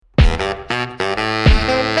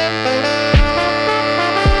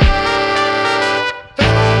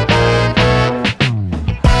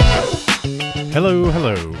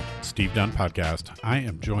Hello, Steve Dunn Podcast. I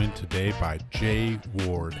am joined today by Jay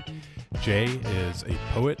Ward. Jay is a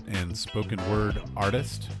poet and spoken word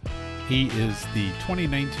artist. He is the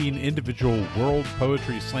 2019 Individual World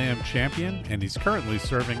Poetry Slam champion, and he's currently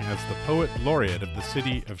serving as the Poet Laureate of the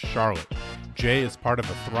city of Charlotte. Jay is part of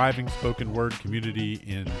a thriving spoken word community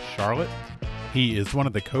in Charlotte. He is one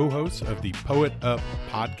of the co-hosts of the Poet Up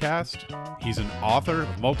podcast. He's an author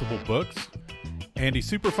of multiple books, and he's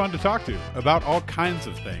super fun to talk to about all kinds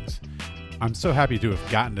of things. I'm so happy to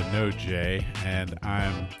have gotten to know Jay, and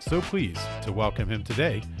I'm so pleased to welcome him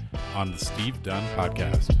today on the Steve Dunn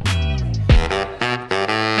Podcast.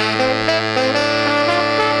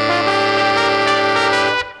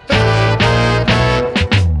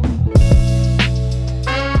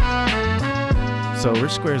 So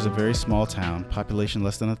Rich Square is a very small town, population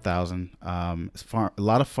less than 1,000. It's a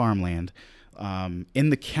lot of farmland. In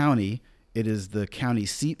the county, it is the county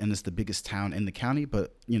seat and it's the biggest town in the county,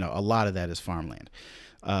 but a lot of that is farmland.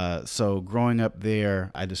 So growing up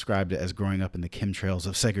there, I described it as growing up in the chemtrails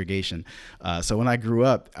of segregation. So when I grew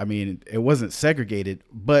up, it wasn't segregated,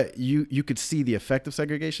 but you could see the effect of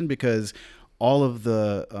segregation because all of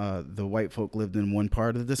the white folk lived in one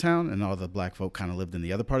part of the town and all the black folk kind of lived in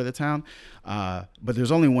the other part of the town. But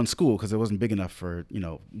there's only one school because it wasn't big enough for,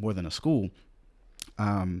 more than a school.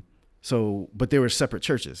 But there were separate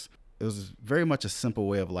churches. It was very much a simple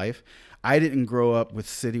way of life. I didn't grow up with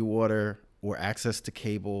city water or access to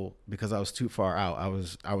cable because I was too far out.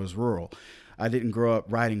 I was rural. I didn't grow up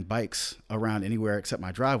riding bikes around anywhere except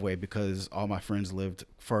my driveway because all my friends lived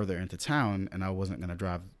further into town and I wasn't going to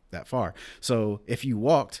drive that far. So if you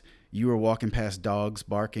walked, you were walking past dogs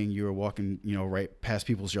barking. You were walking, right past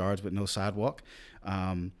people's yards with no sidewalk.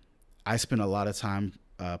 I spent a lot of time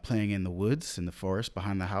playing in the woods, in the forest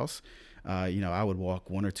behind the house. I would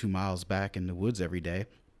walk 1 or 2 miles back in the woods every day.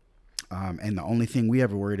 And the only thing we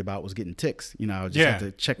ever worried about was getting ticks. I would just have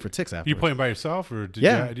to check for ticks afterwards. You playing by yourself, or do you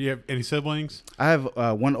have any siblings? I have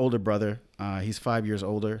one older brother. He's 5 years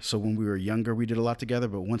older. So when we were younger, we did a lot together.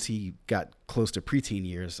 But once he got close to preteen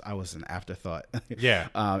years, I was an afterthought. Yeah.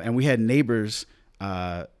 And we had neighbors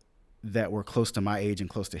that were close to my age and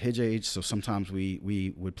close to his age. So sometimes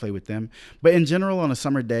we would play with them. But in general, on a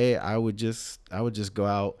summer day, I would just go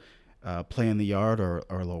out, play in the yard, or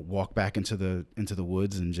walk back into the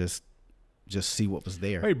woods and just see what was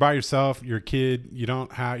there. You're by yourself. You're a kid. You're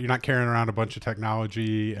not carrying around a bunch of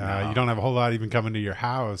technology. No. You don't have a whole lot even coming to your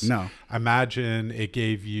house. No. I imagine it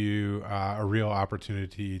gave you a real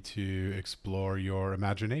opportunity to explore your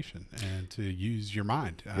imagination and to use your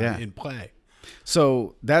mind in play.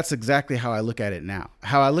 So that's exactly how I look at it now.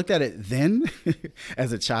 How I looked at it then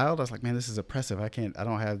as a child, I was like, man, this is oppressive. I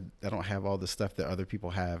don't have all the stuff that other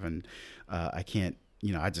people have. And I can't,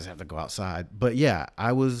 I just have to go outside. But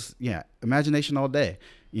imagination all day,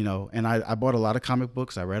 and I bought a lot of comic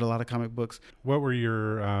books. I read a lot of comic books. What were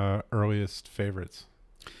your earliest favorites?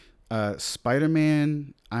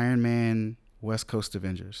 Spider-Man, Iron Man, West Coast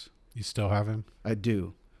Avengers. You still have him? I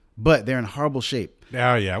do. But they're in horrible shape.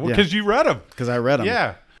 Oh, yeah. Well, because you read them. Because I read them.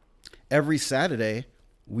 Yeah. Every Saturday,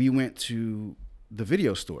 we went to the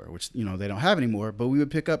video store, which, they don't have anymore. But we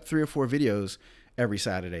would pick up 3 or 4 videos every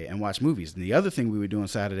Saturday and watch movies. And the other thing we would do on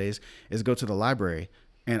Saturdays is go to the library.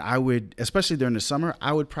 And I would, especially during the summer,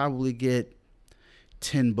 I would probably get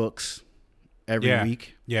 10 books every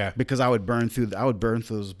week. Yeah. Because I would burn through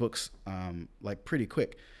those books like pretty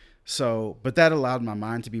quick. So, but that allowed my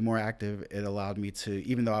mind to be more active. It allowed me to,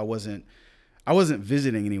 even though I wasn't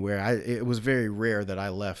visiting anywhere. It was very rare that I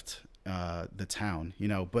left the town,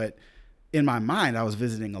 but in my mind, I was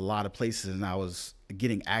visiting a lot of places and I was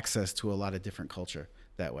getting access to a lot of different culture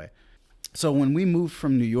that way. So when we moved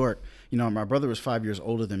from New York, my brother was 5 years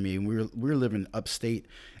older than me and we were living upstate,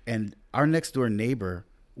 and our next door neighbor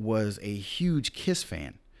was a huge Kiss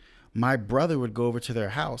fan. My brother would go over to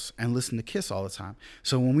their house and listen to Kiss all the time.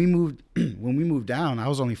 So when we moved down, I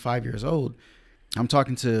was only 5 years old. I'm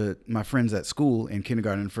talking to my friends at school in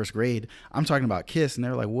kindergarten and first grade. I'm talking about Kiss, and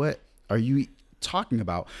they're like, "What are you talking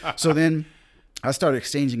about?" So then I started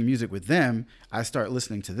exchanging music with them. I start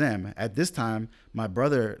listening to them. At this time, my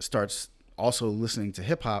brother starts also listening to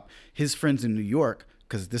hip hop. His friends in New York,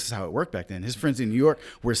 because this is how it worked back then, his friends in New York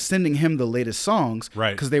were sending him the latest songs,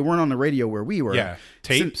 right? Because they weren't on the radio where we were. Yeah,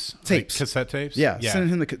 tapes, like cassette tapes. Yeah, sending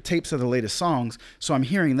him the tapes of the latest songs. So I'm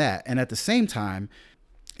hearing that, and at the same time,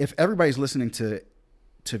 if everybody's listening to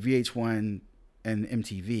VH1 and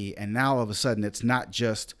MTV, and now all of a sudden it's not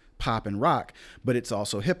just pop and rock, but it's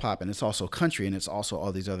also hip hop and it's also country and it's also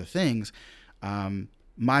all these other things.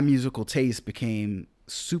 My musical taste became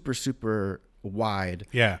super wide.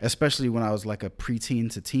 Yeah. Especially when I was like a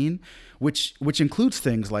preteen to teen, which includes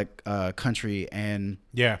things like country and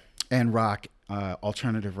rock,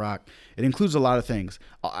 alternative rock. It includes a lot of things.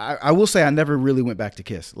 I will say I never really went back to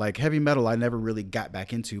Kiss. Like heavy metal, I never really got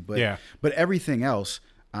back into. But everything else,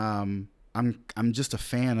 I'm just a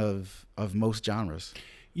fan of most genres.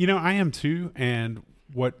 You know, I am too. And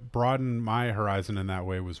what broadened my horizon in that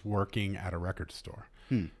way was working at a record store.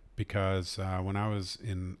 Because when I was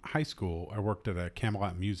in high school, I worked at a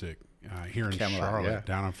Camelot Music here in Charlotte,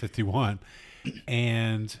 down on 51.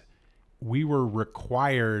 And we were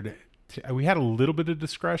required to, we had a little bit of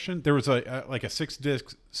discretion. There was a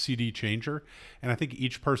 6-disc CD changer. And I think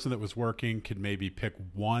each person that was working could maybe pick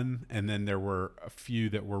one. And then there were a few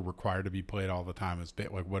that were required to be played all the time, as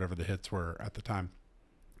like whatever the hits were at the time.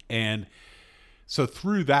 And so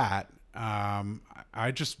through that,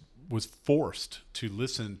 I just was forced to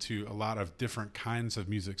listen to a lot of different kinds of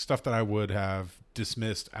music, stuff that I would have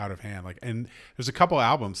dismissed out of hand. And there's a couple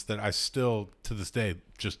albums that I still to this day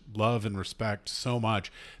just love and respect so much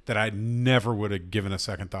that I never would have given a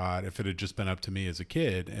second thought if it had just been up to me as a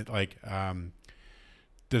kid. And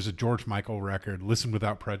there's a George Michael record, Listen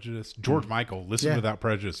Without Prejudice. George Michael, Listen Without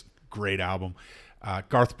Prejudice, great album.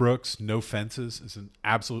 Garth Brooks, No Fences, is an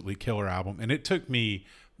absolutely killer album. And it took me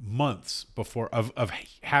months before of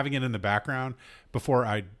having it in the background before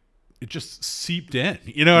it just seeped in.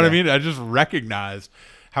 You know what I mean? I just recognized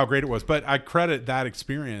how great it was. But I credit that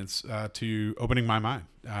experience to opening my mind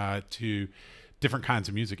to different kinds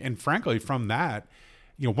of music. And frankly, from that,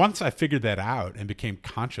 you know, once I figured that out and became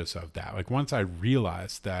conscious of that, like once I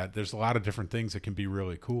realized that there's a lot of different things that can be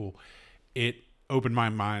really cool, it opened my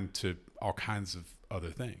mind to all kinds of other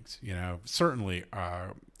things, you know, certainly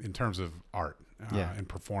in terms of art and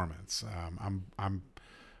performance.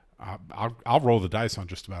 I'll roll the dice on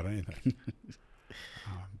just about anything.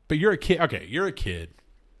 But you're a kid. Okay, you're a kid.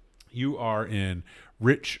 You are in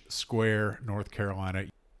Rich Square, North Carolina.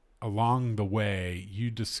 Along the way,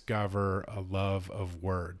 you discover a love of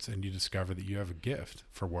words, and you discover that you have a gift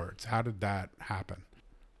for words. How did that happen?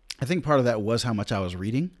 I think part of that was how much I was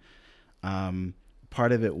reading.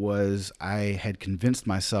 Part of it was I had convinced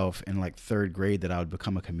myself in like 3rd grade that I would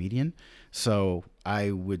become a comedian. So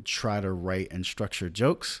I would try to write and structure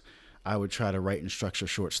jokes. I would try to write and structure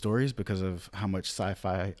short stories because of how much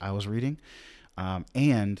sci-fi I was reading.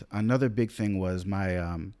 And another big thing was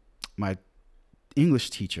my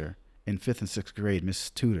English teacher in 5th and 6th grade, Miss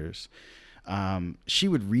Tutors. She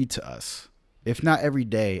would read to us, if not every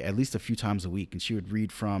day, at least a few times a week. And she would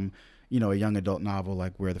read from, you know, a young adult novel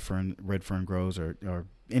like Where the Red Fern Grows or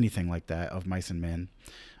anything like that of Mice and Men.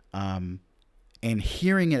 And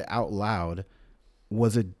hearing it out loud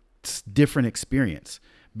was a different experience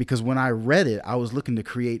because when I read it, I was looking to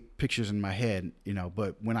create pictures in my head, you know,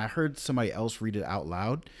 but when I heard somebody else read it out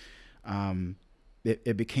loud,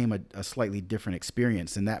 it became a slightly different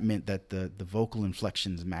experience. And that meant that the vocal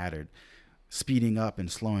inflections mattered. Speeding up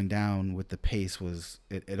and slowing down with the pace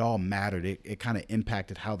it all mattered. It kind of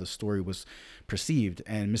impacted how the story was perceived.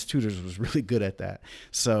 And Miss Tutors was really good at that.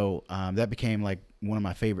 So that became like one of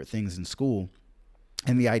my favorite things in school.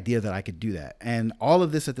 And the idea that I could do that. And all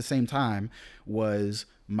of this at the same time was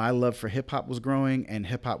my love for hip hop was growing and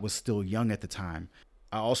hip hop was still young at the time.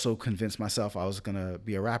 I also convinced myself I was going to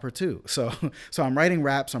be a rapper too. So I'm writing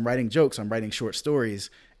raps, I'm writing jokes, I'm writing short stories,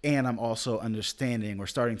 and I'm also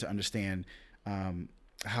starting to understand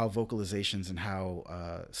how vocalizations and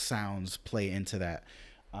how sounds play into that.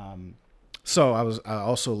 So I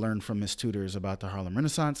also learned from Miss Tutors about the Harlem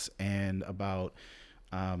Renaissance and about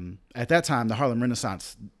at that time the Harlem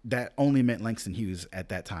Renaissance that only meant Langston Hughes at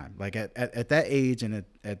that time. Like at that age and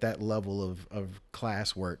at that level of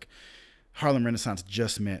class work, Harlem Renaissance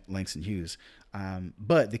just meant Langston Hughes.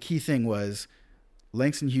 But the key thing was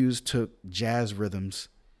Langston Hughes took jazz rhythms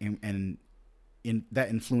and that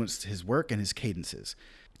influenced his work and his cadences.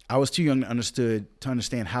 I was too young to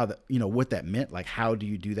understand how what that meant. Like, how do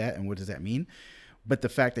you do that and what does that mean? But the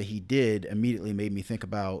fact that he did immediately made me think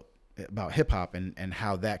about hip hop and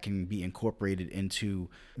how that can be incorporated into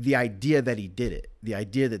the idea that he did it. The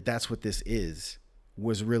idea that that's what this is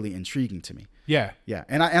was really intriguing to me. Yeah. Yeah.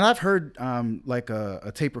 And I've heard like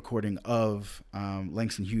a tape recording of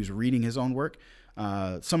Langston Hughes reading his own work.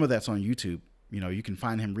 Some of that's on YouTube. You know, you can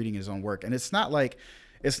find him reading his own work, and it's not like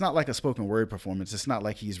a spoken word performance. It's not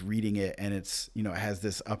like he's reading it and it's, you know, it has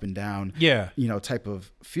this up and down, type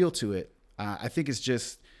of feel to it. I think it's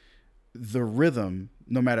just the rhythm,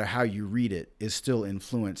 no matter how you read it, is still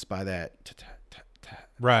influenced by that.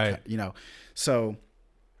 Right. You know, so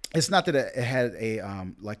it's not that it had a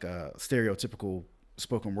like a stereotypical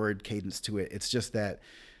spoken word cadence to it. It's just that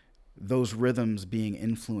those rhythms being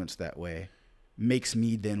influenced that way makes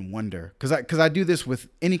me then wonder, because I do this with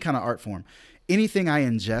any kind of art form. Anything I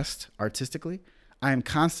ingest artistically, I am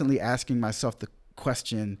constantly asking myself the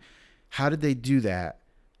question, how did they do that?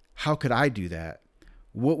 How could I do that?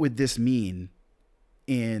 What would this mean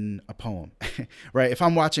in a poem? Right? If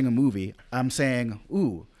I'm watching a movie, I'm saying,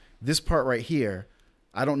 ooh, this part right here,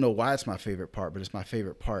 I don't know why it's my favorite part, but it's my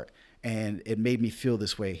favorite part. And it made me feel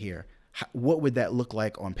this way here. What would that look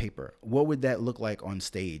like on paper? What would that look like on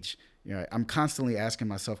stage? You know, I'm constantly asking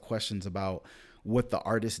myself questions about what the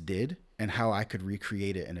artist did and how I could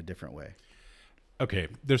recreate it in a different way. Okay,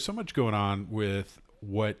 there's so much going on with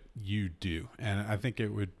what you do, and I think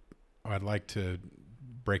I'd like to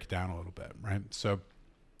break it down a little bit, right? So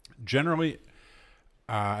generally,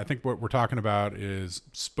 I think what we're talking about is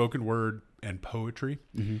spoken word and poetry.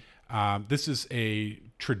 Mm-hmm. This is a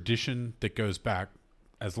tradition that goes back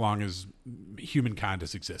as long as humankind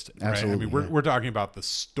has existed. Absolutely, right? I mean, we're talking about the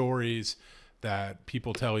stories that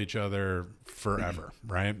people tell each other forever,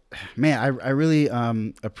 right? Man, I really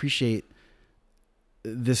appreciate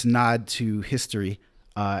this nod to history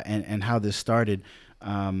and how this started.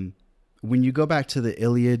 When you go back to the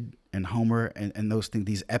Iliad and Homer and those things,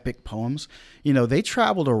 these epic poems, you know, they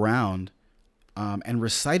traveled around and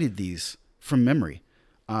recited these from memory.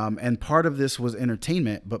 And part of this was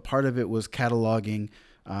entertainment, but part of it was cataloging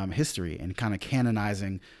history and kind of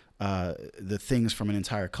canonizing the things from an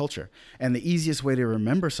entire culture. And the easiest way to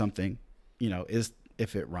remember something, you know, is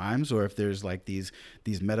if it rhymes, or if there's like these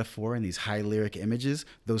metaphor and these high lyric images.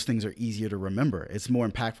 Those things are easier to remember. It's more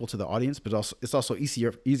impactful to the audience, but it's also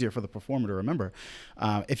easier for the performer to remember.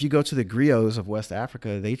 If you go to the griots of West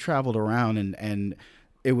Africa, they traveled around and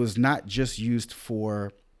it was not just used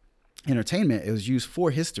for entertainment. It was used for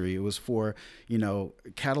history. It was for, you know,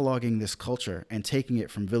 cataloging this culture and taking it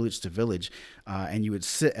from village to village. And you would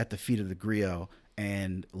sit at the feet of the griot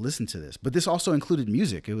and listen to this. But this also included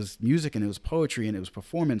music. It was music, and it was poetry, and it was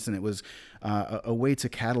performance, and it was a way to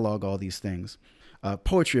catalog all these things.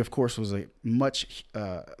 Poetry, of course, was a much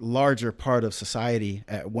larger part of society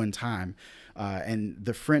at one time. And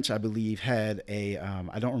the French, I believe, had a,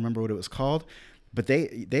 I don't remember what it was called, but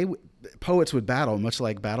poets would battle much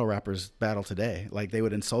like battle rappers battle today. Like, they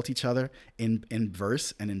would insult each other in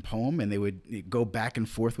verse and in poem, and they would go back and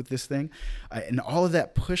forth with this thing. And all of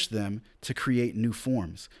that pushed them to create new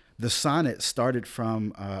forms. The sonnet started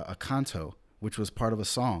from a canto, which was part of a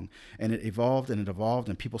song, and it evolved and it evolved,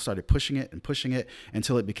 and people started pushing it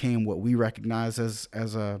until it became what we recognize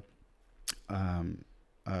as a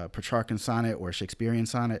Petrarchan sonnet or a Shakespearean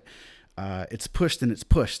sonnet. It's pushed and it's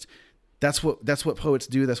pushed. That's what poets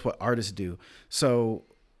do. That's what artists do. So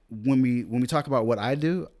when we talk about what I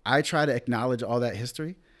do, I try to acknowledge all that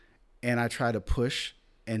history, and I try to push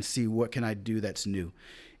and see what can I do that's new.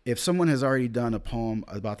 If someone has already done a poem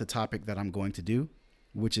about the topic that I'm going to do,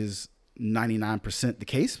 which is 99% the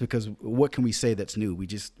case, because what can we say that's new? We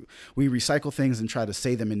recycle things and try to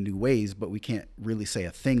say them in new ways, but we can't really say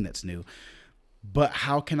a thing that's new. But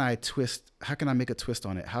how can I make a twist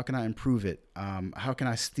on it? How can I improve it? How can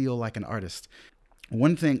I steal like an artist?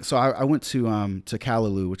 One thing, so I went to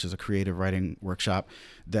Callaloo, which is a creative writing workshop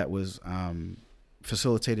that was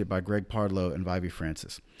facilitated by Greg Pardlow and Vivi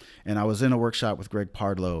Francis. And I was in a workshop with Greg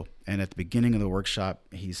Pardlow, and at the beginning of the workshop,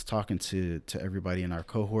 he's talking to everybody in our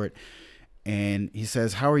cohort, and he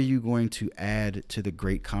says, how are you going to add to the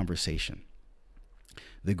great conversation?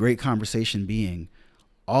 The great conversation being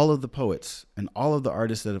all of the poets and all of the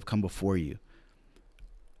artists that have come before you.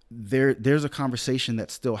 There's a conversation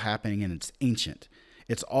that's still happening, and it's ancient.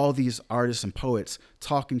 It's all these artists and poets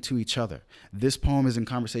talking to each other. This poem is in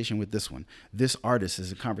conversation with this one. This artist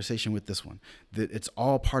is in conversation with this one. It's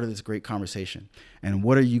all part of this great conversation. And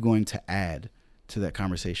what are you going to add to that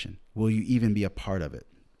conversation? Will you even be a part of it?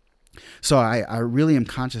 So I really am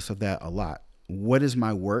conscious of that a lot. What is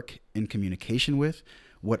my work in communication with?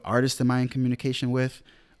 What artist am I in communication with?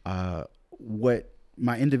 What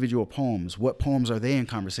my individual poems, what poems are they in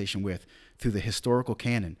conversation with through the historical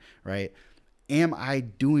canon, right? Am I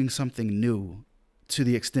doing something new to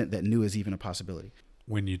the extent that new is even a possibility?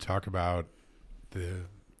 When you talk about the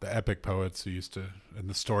epic poets who used to, and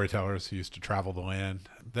the storytellers who used to travel the land,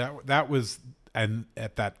 that was, and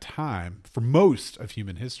at that time, for most of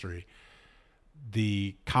human history,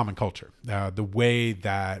 the common culture, the way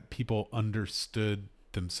that people understood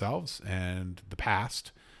themselves and the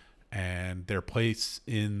past and their place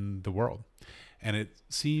in the world. And it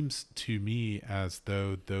seems to me as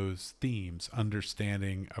though those themes,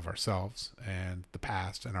 understanding of ourselves and the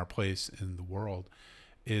past and our place in the world,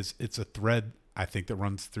 it's a thread, I think, that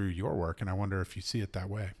runs through your work. And I wonder if you see it that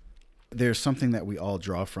way. there's something that we all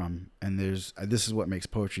draw from, and this is what makes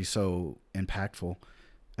poetry so impactful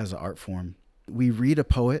as an art form. We read a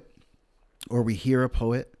poet or we hear a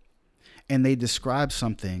poet, and they describe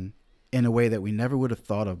something in a way that we never would have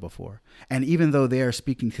thought of before. And even though they are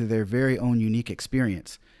speaking to their very own unique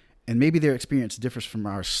experience, and maybe their experience differs from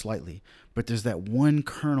ours slightly, but there's that one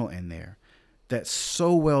kernel in there that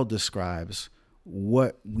so well describes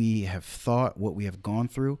what we have thought, what we have gone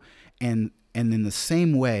through. And in the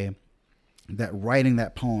same way that writing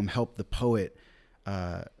that poem helped the poet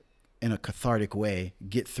in a cathartic way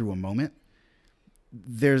get through a moment,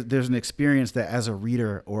 there's an experience that as a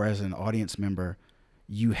reader or as an audience member,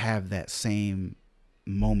 you have that same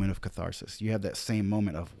moment of catharsis. You have that same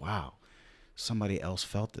moment of, wow, somebody else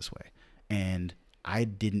felt this way. And I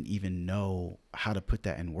didn't even know how to put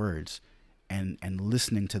that in words. And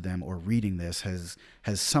listening to them or reading this has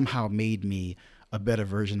somehow made me a better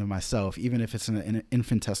version of myself, even if it's in an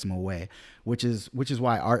infinitesimal way, which is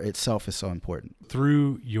why art itself is so important.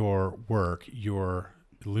 Through your work, you're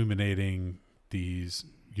illuminating these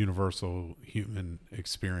universal human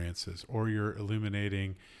experiences, or you're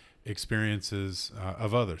illuminating experiences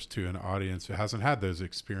of others to an audience who hasn't had those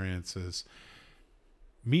experiences.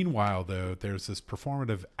 Meanwhile, though, there's this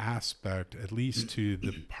performative aspect, at least to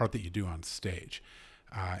the part that you do on stage.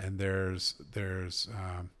 And there's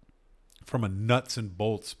from a nuts and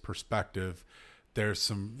bolts perspective, there's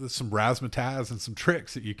some razzmatazz and some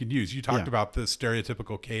tricks that you can use. You talked about the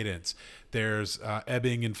stereotypical cadence. There's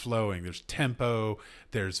ebbing and flowing. There's tempo.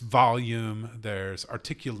 There's volume. There's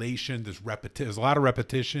articulation. There's a lot of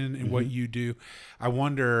repetition in what you do. I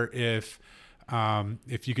wonder if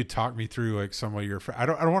you could talk me through like some of your, I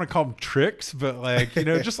don't want to call them tricks, but like,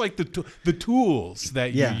 just like the tools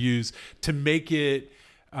that you use to make it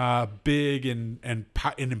big and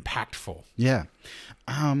impactful. Yeah.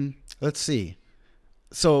 Let's see.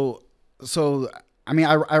 So I mean,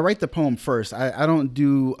 I write the poem first. I don't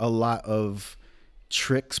do a lot of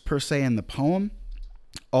tricks per se in the poem,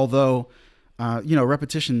 although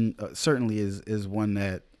repetition certainly is one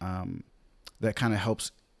that that kind of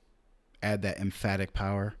helps add that emphatic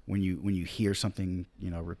power when you hear something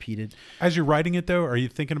repeated. As you're writing it, though, are you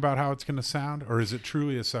thinking about how it's going to sound, or is it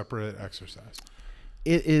truly a separate exercise?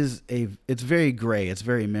 It's very gray. It's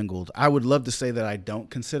very mingled. I would love to say that I don't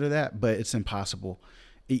consider that, but it's impossible.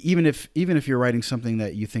 Even if you're writing something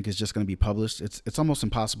that you think is just going to be published, it's almost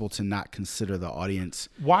impossible to not consider the audience.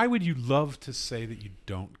 Why would you love to say that you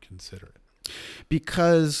don't consider it?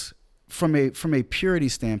 Because from a purity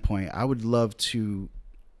standpoint, I would love to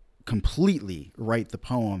completely write the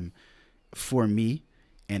poem for me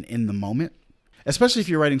and in the moment. Especially if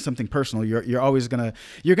you're writing something personal, you're always gonna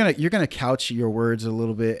couch your words a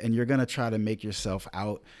little bit, and you're gonna try to make yourself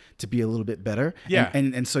out to be a little bit better. Yeah.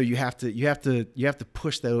 And so you have to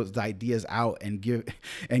push those ideas out and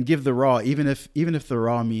give the raw, even if the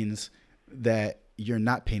raw means that you're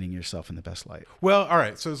not painting yourself in the best light. Well, all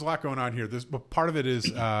right. So there's a lot going on here. But part of it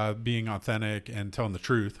is being authentic and telling the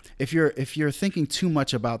truth. If you're thinking too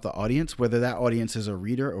much about the audience, whether that audience is a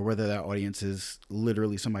reader or whether that audience is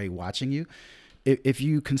literally somebody watching you, if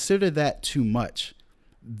you consider that too much,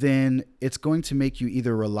 then it's going to make you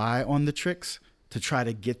either rely on the tricks to try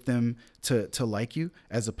to get them to like you,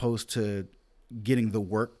 as opposed to getting the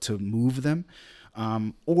work to move them,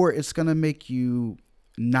 or it's going to make you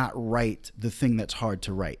not write the thing that's hard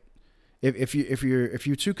to write. If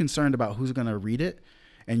you're too concerned about who's going to read it,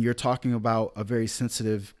 and you're talking about a very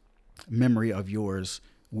sensitive memory of yours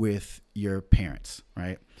with your parents,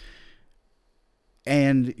 right?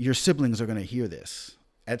 And your siblings are going to hear this.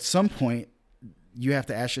 At some point, you have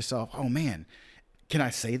to ask yourself, oh man, can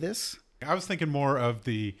I say this? I was thinking more of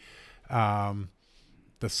the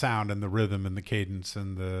sound and the rhythm and the cadence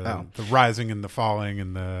and the rising and the falling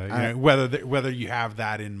and whether you have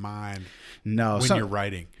that in mind when you're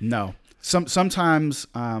writing. No. Sometimes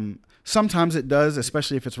it does,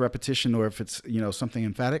 especially if it's repetition or if it's something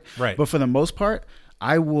emphatic. Right. But for the most part,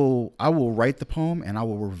 I will write the poem and I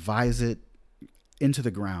will revise it into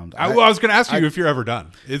the ground. I was going to ask you if you're ever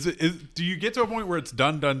done. Do you get to a point where it's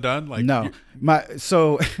done? Like no. Now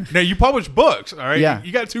you publish books, all right? Yeah.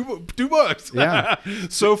 You got two books. Yeah.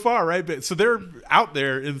 So far, right? But so they're out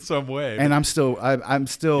there in some way. And I'm still.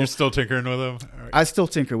 You're still tinkering with them. Right. I still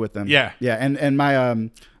tinker with them. Yeah. Yeah. And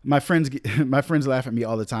my friends laugh at me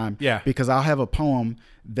all the time. Yeah. Because I'll have a poem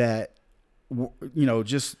that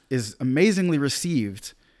just is amazingly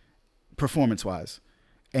received performance wise.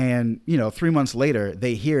 And 3 months later,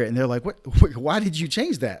 they hear it and they're like, "What? Why did you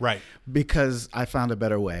change that?" Right. Because I found a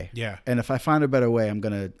better way. Yeah. And if I find a better way, I'm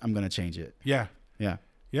gonna change it. Yeah. Yeah.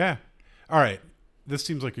 Yeah. All right. This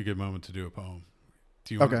seems like a good moment to do a poem.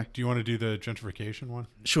 Do you want to do the gentrification one?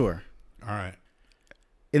 Sure. All right.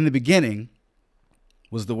 In the beginning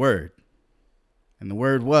was the Word, and the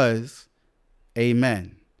Word was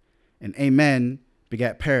Amen. And Amen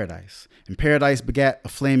begat paradise, and paradise begat a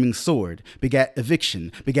flaming sword, begat eviction,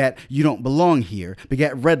 begat you don't belong here,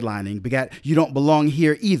 begat redlining, begat you don't belong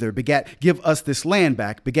here either, begat give us this land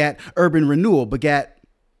back, begat urban renewal, begat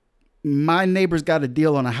my neighbor's got a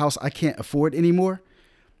deal on a house I can't afford anymore.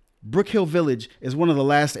 Brook Hill Village is one of the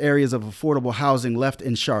last areas of affordable housing left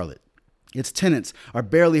in Charlotte. Its tenants are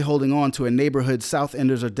barely holding on to a neighborhood South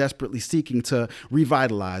Enders are desperately seeking to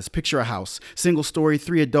revitalize. Picture a house, single story,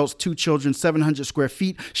 3 adults, 2 children, 700 square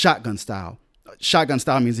feet, shotgun style. Shotgun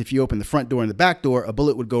style means if you open the front door and the back door, a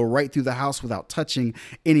bullet would go right through the house without touching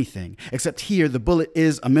anything. Except here, the bullet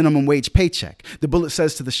is a minimum wage paycheck. The bullet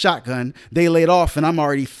says to the shotgun, they laid off and I'm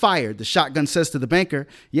already fired. The shotgun says to the banker,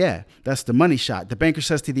 yeah, that's the money shot. The banker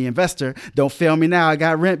says to the investor, don't fail me now, I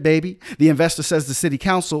got rent, baby. The investor says to city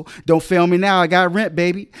council, don't fail me now, I got rent,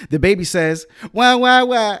 baby. The baby says,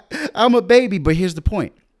 why, I'm a baby. But here's the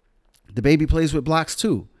point. The baby plays with blocks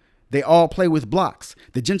too. They all play with blocks.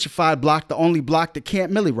 The gentrified block, the only block that can't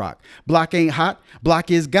milli rock. Block ain't hot. Block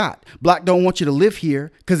is got. Block don't want you to live here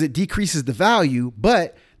because it decreases the value,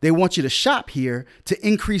 but they want you to shop here to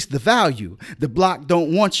increase the value. The block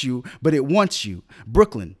don't want you, but it wants you.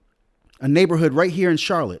 Brooklyn, a neighborhood right here in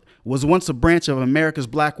Charlotte, was once a branch of America's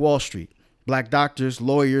Black Wall Street. Black doctors,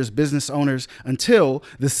 lawyers, business owners, until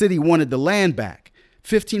the city wanted the land back.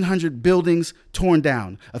 1,500 buildings torn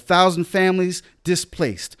down, 1,000 families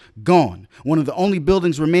displaced, gone. One of the only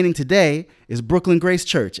buildings remaining today is Brooklyn Grace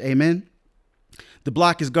Church. Amen. The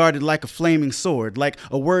block is guarded like a flaming sword, like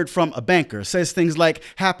a word from a banker. It says things like,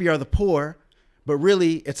 happy are the poor, but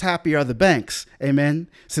really it's happy are the banks. Amen.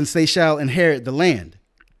 Since they shall inherit the land.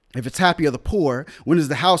 If it's happy are the poor, when does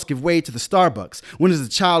the house give way to the Starbucks? When does the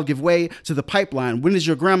child give way to the pipeline? When does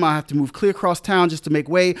your grandma have to move clear across town just to make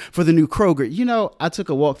way for the new Kroger? You know, I took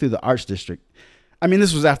a walk through the Arts District. I mean,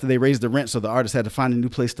 this was after they raised the rent, so the artists had to find a new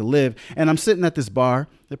place to live. And I'm sitting at this bar.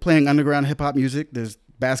 They're playing underground hip hop music. There's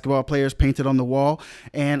basketball players painted on the wall.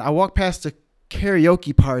 And I walk past a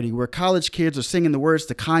karaoke party where college kids are singing the words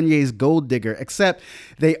to Kanye's Gold Digger, except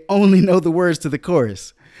they only know the words to the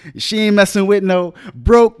chorus. She ain't messing with no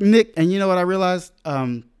broke Nick. And you know what I realized?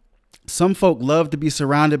 Some folk love to be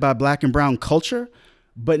surrounded by black and brown culture,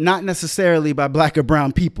 but not necessarily by black or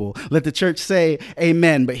brown people. Let the church say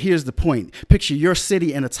amen. But here's the point. Picture your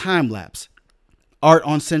city in a time lapse. Art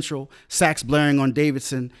on Central, sax blaring on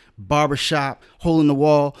Davidson, barbershop, hole in the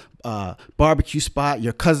wall, barbecue spot,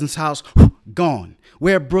 your cousin's house, gone.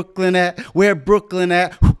 Where Brooklyn at? Where Brooklyn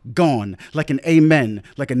at? Gone. Like an amen,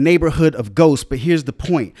 like a neighborhood of ghosts. But here's the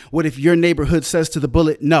point. What if your neighborhood says to the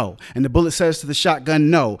bullet, no? And the bullet says to the shotgun,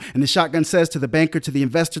 no. And the shotgun says to the banker, to the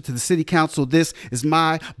investor, to the city council, this is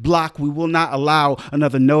my block. We will not allow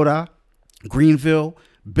another Noda, Greenville,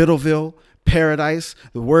 Biddleville, Paradise.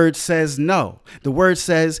 The word says no. The word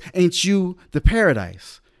says, ain't you the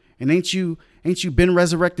paradise? And ain't you been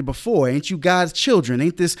resurrected before? Ain't you God's children?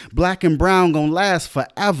 Ain't this black and brown gonna last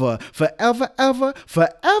forever, forever, ever,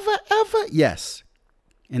 forever, ever? Yes.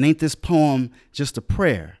 And ain't this poem just a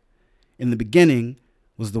prayer? In the beginning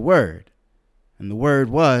was the Word, and the Word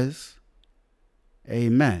was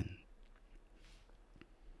Amen.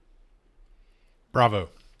 Bravo.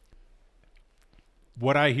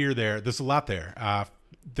 What I hear there's a lot there.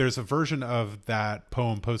 There's a version of that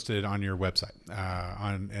poem posted on your website.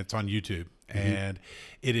 It's on YouTube. And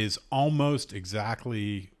it is almost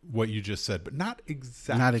exactly what you just said, but not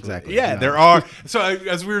exactly. Not exactly. Yeah, no. there are. So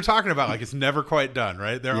as we were talking about, like, it's never quite done,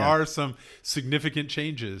 right? There are some significant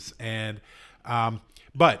changes. And,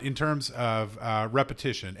 but in terms of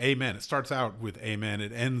repetition, amen. It starts out with amen.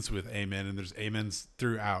 It ends with amen. And there's amens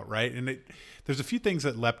throughout, right? And there's a few things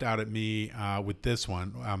that leapt out at me with this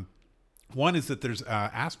one. One is that there's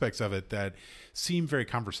aspects of it that seem very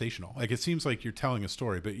conversational. Like, it seems like you're telling a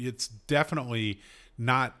story, but it's definitely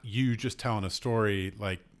not you just telling a story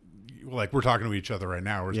like we're talking to each other right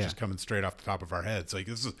now. We're just coming straight off the top of our heads. Like,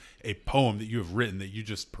 this is a poem that you have written that you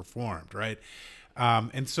just performed, right?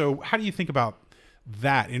 And so how do you think about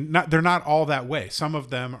that? And they're not all that way. Some of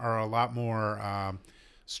them are a lot more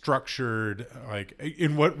structured, like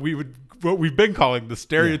in what we've been calling the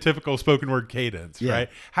stereotypical spoken word cadence, right?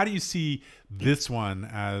 How do you see this one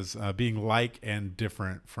as being like and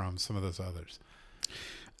different from some of those others?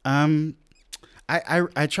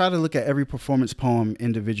 I try to look at every performance poem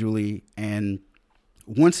individually, and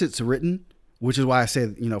once it's written, which is why I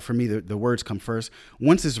said, for me, the words come first.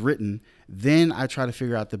 Once it's written, then I try to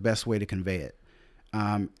figure out the best way to convey it.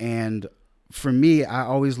 And for me, I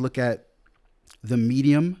always look at the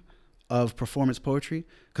medium of performance poetry.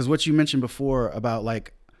 Because what you mentioned before about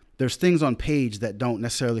like, there's things on page that don't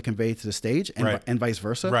necessarily convey to the stage, and, Right. and vice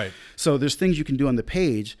versa. Right. So there's things you can do on the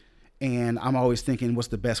page, and I'm always thinking, what's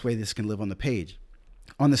the best way this can live on the page?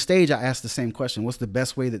 On the stage, I ask the same question: what's the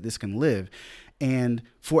best way that this can live? And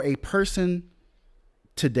for a person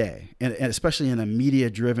today, and especially in a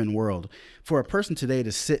media-driven world, for a person today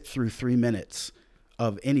to sit through 3 minutes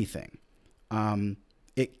of anything,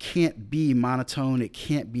 it can't be monotone. It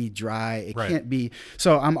can't be dry. It Right. can't be.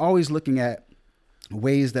 So I'm always looking at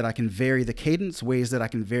ways that I can vary the cadence, ways that I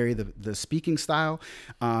can vary the speaking style,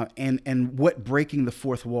 and what breaking the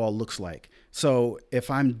fourth wall looks like. So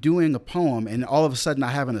if I'm doing a poem and all of a sudden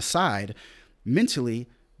I have an aside, mentally,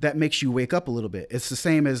 that makes you wake up a little bit. It's the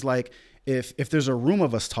same as like if there's a room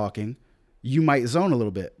of us talking, you might zone a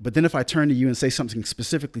little bit. But then if I turn to you and say something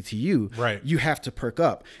specifically to you, Right. you have to perk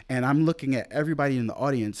up. And I'm looking at everybody in the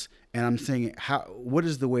audience and I'm saying, what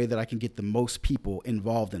is the way that I can get the most people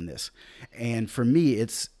involved in this? And for me,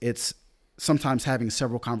 it's sometimes having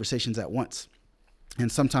several conversations at once.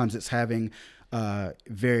 And sometimes it's having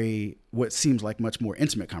what seems like much more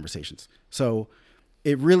intimate conversations. So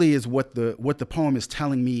it really is what the poem is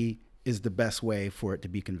telling me is the best way for it to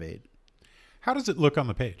be conveyed. How does it look on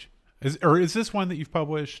the page? Is this one that you've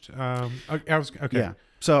published? Okay. Yeah.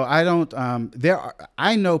 So I don't.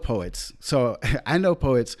 I know poets. So I know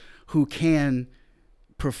poets who can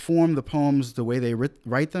perform the poems the way they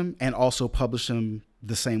write them and also publish them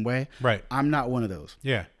the same way. Right. I'm not one of those.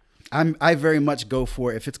 Yeah. I very much go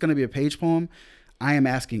for, if it's going to be a page poem, I am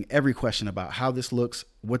asking every question about how this looks,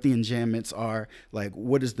 what the enjambments are, like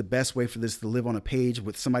what is the best way for this to live on a page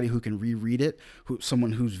with somebody who can reread it,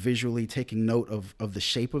 someone who's visually taking note of the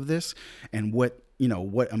shape of this and what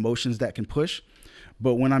emotions that can push.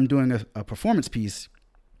 But when I'm doing a performance piece,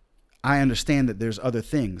 I understand that there's other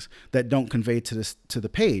things that don't convey to the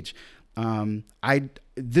page.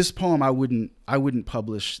 This poem, I wouldn't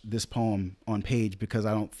publish this poem on page because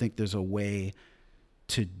I don't think there's a way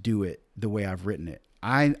to do it the way I've written it.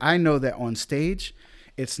 I know that on stage,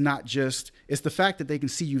 it's the fact that they can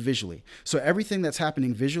see you visually. So everything that's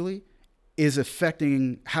happening visually is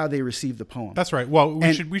affecting how they receive the poem. That's right. Well,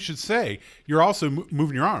 we should say you're also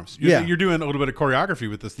moving your arms. You're doing a little bit of choreography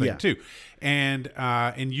with this thing too, and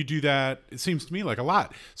you do that. It seems to me like a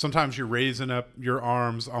lot. Sometimes you're raising up your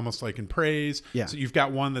arms almost like in praise. Yeah. So you've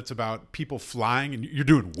got one that's about people flying, and you're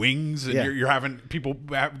doing wings, and you're having people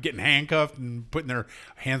getting handcuffed and putting their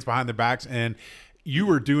hands behind their backs, and you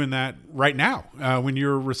were doing that right now when you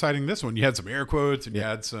were reciting this one. You had some air quotes, and you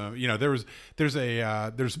had some.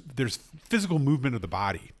 There's physical movement of the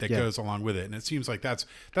body that goes along with it, and it seems like that's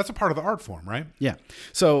a part of the art form, right? Yeah.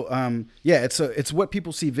 So it's what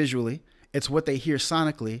people see visually. It's what they hear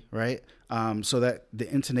sonically, right? So that the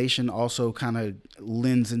intonation also kind of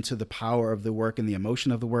lends into the power of the work and the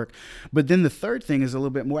emotion of the work. But then the third thing is a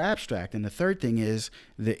little bit more abstract, and the third thing is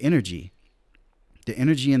the energy. The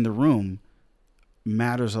energy in the room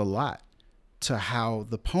matters a lot to how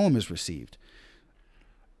the poem is received.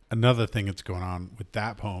 Another thing that's going on with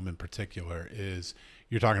that poem in particular is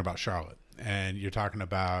you're talking about Charlotte, and you're talking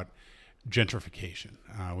about gentrification,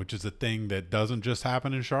 which is a thing that doesn't just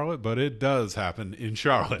happen in Charlotte, but it does happen in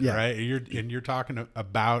Charlotte, right? You're talking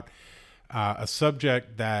about a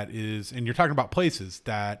subject that is, and you're talking about places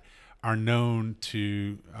that are known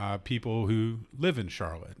to people who live in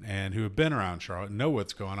Charlotte and who have been around Charlotte and know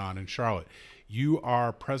what's going on in Charlotte. You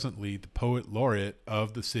are presently the poet laureate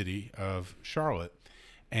of the city of Charlotte.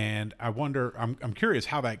 And I wonder, I'm curious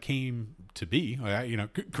how that came to be.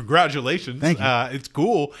 Congratulations. Thank you. It's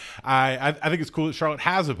cool. I think it's cool that Charlotte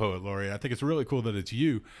has a poet laureate. I think it's really cool that it's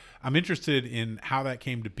you. I'm interested in how that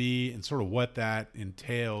came to be and sort of what that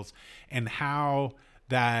entails and how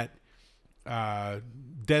that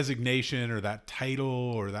designation or that title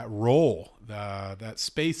or that role, that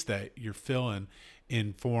space that you're filling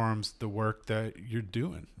informs the work that you're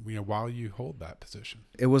doing, while you hold that position.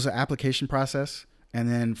 It was an application process. And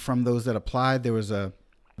then from those that applied, there was the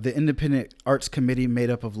Independent Arts Committee made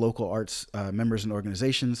up of local arts members and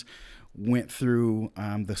organizations went through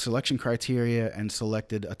the selection criteria and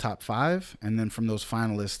selected a top 5. And then from those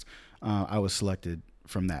finalists, I was selected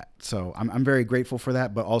from that. So I'm very grateful for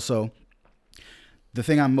that. But also the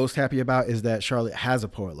thing I'm most happy about is that Charlotte has a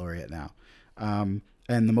poet laureate now.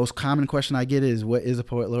 And the most common question I get is, what is a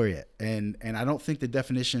poet laureate? And I don't think the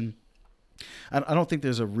definition, I don't think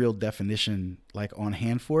there's a real definition like on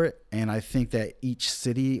hand for it. And I think that each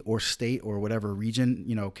city or state or whatever region,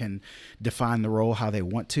 can define the role how they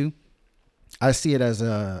want to. I see it as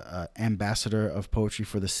a ambassador of poetry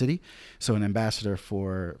for the city. So an ambassador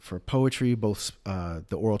for poetry, both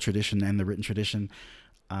the oral tradition and the written tradition,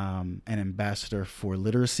 an ambassador for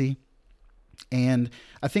literacy. And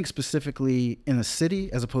I think specifically in a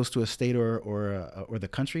city, as opposed to a state or the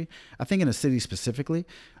country, I think in a city specifically,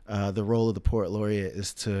 the role of the poet laureate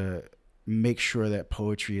is to make sure that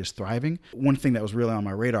poetry is thriving. One thing that was really on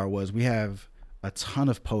my radar was we have a ton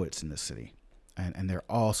of poets in this city, and they're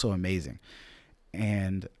all so amazing.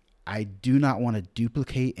 And I do not want to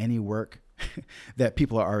duplicate any work that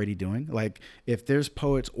people are already doing. Like if there's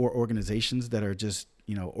poets or organizations that are just,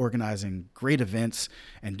 organizing great events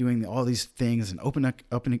and doing all these things and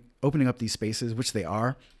opening up these spaces, which they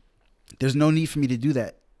are, there's no need for me to do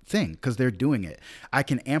that thing because they're doing it. I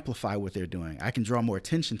can amplify what they're doing. I can draw more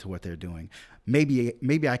attention to what they're doing.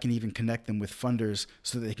 Maybe I can even connect them with funders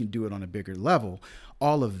so that they can do it on a bigger level.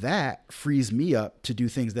 All of that frees me up to do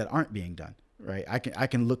things that aren't being done. Right. I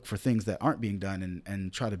can look for things that aren't being done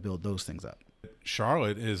and try to build those things up.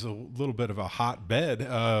 Charlotte is a little bit of a hotbed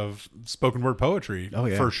of spoken word poetry. Oh,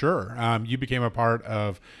 yeah. For sure. You became a part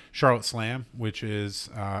of Charlotte Slam, which is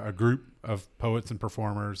a group of poets and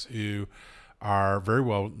performers who are very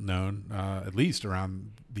well known, at least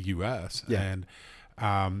around the U.S. Yeah.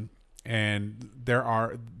 And there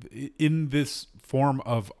are, in this form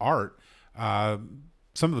of art,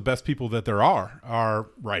 some of the best people that there are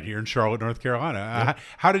right here in Charlotte, North Carolina. Yeah.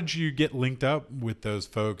 How did you get linked up with those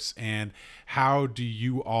folks, and how do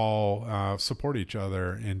you all support each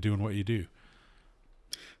other in doing what you do?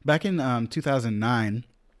 Back in 2009,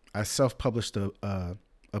 I self-published a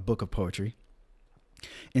book of poetry.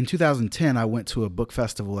 In 2010, I went to a book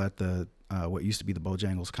festival at the what used to be the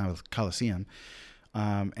Bojangles Coliseum,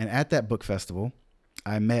 and at that book festival,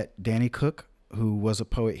 I met Danny Cook, who was a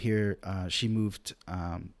poet here. She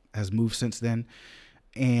has moved since then.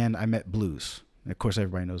 And I met Blues. And of course,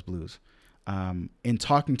 everybody knows Blues. In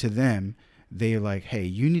talking to them, they're like, hey,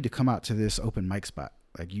 you need to come out to this open mic spot.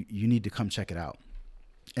 Like you need to come check it out.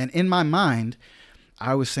 And in my mind,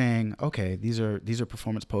 I was saying, okay, these are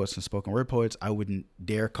performance poets and spoken word poets. I wouldn't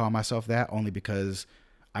dare call myself that only because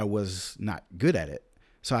I was not good at it.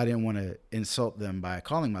 So I didn't want to insult them by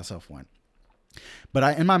calling myself one.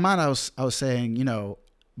 But in my mind, I was saying,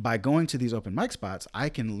 by going to these open mic spots, I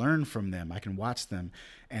can learn from them. I can watch them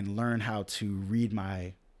and learn how to read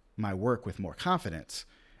my work with more confidence.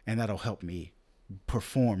 And that'll help me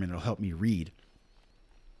perform and it'll help me read.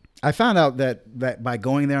 I found out that by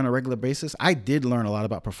going there on a regular basis, I did learn a lot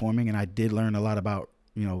about performing and I did learn a lot about,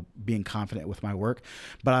 being confident with my work.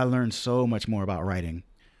 But I learned so much more about writing.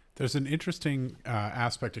 There's an interesting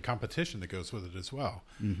aspect of competition that goes with it as well.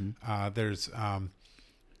 Mm-hmm. There's,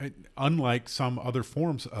 unlike some other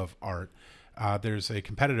forms of art, there's a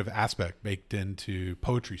competitive aspect baked into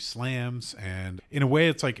poetry slams. And in a way,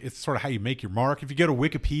 it's sort of how you make your mark. If you go to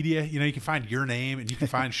Wikipedia, you can find your name and you can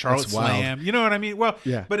find Charlotte Slam. You know what I mean? Well,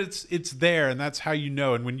 yeah. But it's there, and that's how you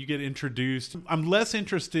know. And when you get introduced, I'm less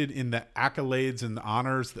interested in the accolades and the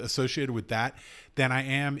honors associated with that than I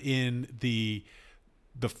am in the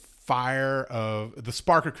fire of the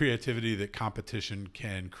spark of creativity that competition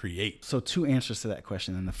can create. So 2 answers to that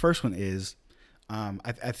question. And the first one is,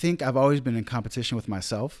 I think I've always been in competition with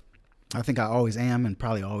myself. I think I always am and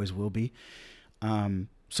probably always will be.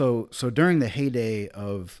 So during the heyday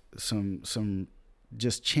of some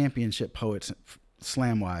just championship poets,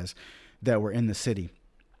 slam wise, that were in the city,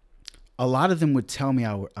 a lot of them would tell me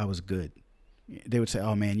I was good. They would say,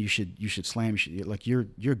 "Oh man, you should slam.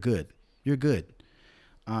 You're good. You're good."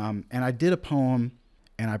 And I did a poem,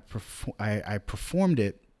 and I performed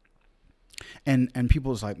it, and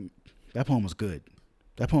people was like, "That poem was good.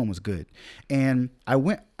 That poem was good." And I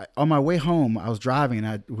went on my way home. I was driving,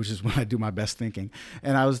 which is when I do my best thinking,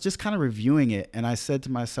 and I was just kind of reviewing it, and I said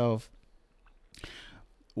to myself,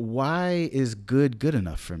 "Why is good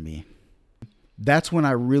enough for me?" That's when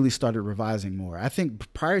I really started revising more. I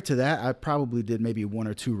think prior to that, I probably did maybe 1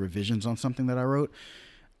 or 2 revisions on something that I wrote.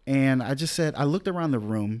 And I just said, I looked around the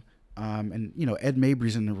room, and, Ed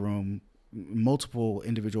Mabry's in the room, multiple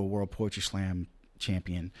individual World Poetry Slam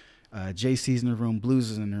champion. JC's in the room, Blues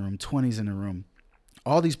is in the room, 20's in the room.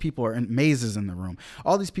 All these people are, and Maze is in the room.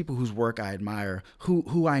 All these people whose work I admire,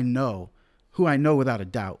 who I know without a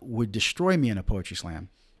doubt would destroy me in a poetry slam,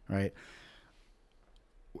 right?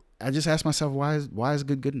 I just asked myself, why is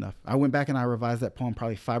good enough? I went back and I revised that poem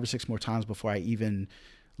probably 5 or 6 more times before I even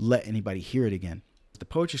let anybody hear it again. The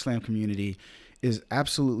poetry slam community is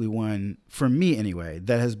absolutely one, for me anyway,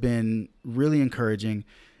 that has been really encouraging.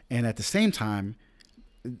 And at the same time,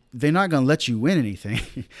 they're not going to let you win anything.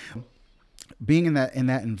 Being in that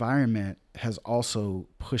environment has also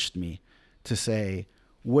pushed me to say,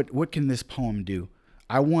 what can this poem do?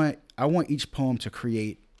 I want each poem to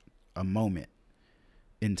create a moment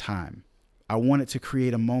in time. I want it to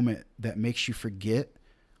create a moment that makes you forget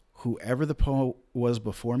whoever the poet was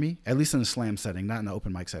before me, at least in a slam setting, not in an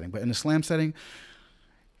open mic setting, but in a slam setting.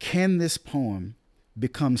 Can this poem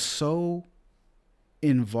become so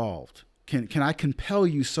involved? Can I compel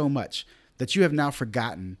you so much that you have now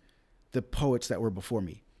forgotten the poets that were before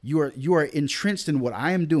me? You are entrenched in what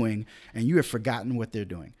I am doing, and you have forgotten what they're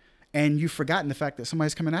doing. And you've forgotten the fact that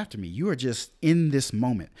somebody's coming after me. You are just in this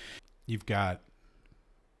moment. You've got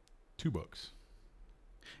 2 books.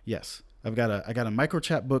 Yes. I got a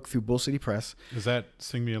microchat book through Bull City Press. Is that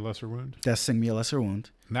Sing Me a Lesser Wound? That's Sing Me a Lesser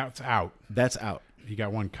Wound. And that's out. That's out. You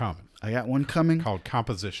got one coming. I got one coming. Called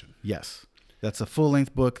Composition. Yes. That's a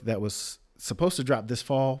full-length book that was supposed to drop this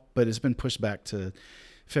fall, but it's been pushed back to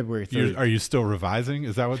February 3rd. Are you still revising?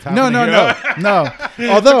 Is that what's happening? No.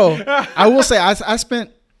 Although I will say I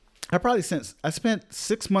spent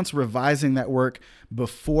 6 months revising that work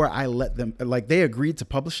before I let them, like they agreed to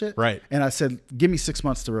publish it. Right. And I said, give me 6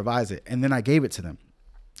 months to revise it. And then I gave it to them.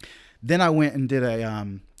 Then I went and did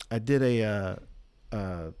a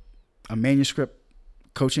manuscript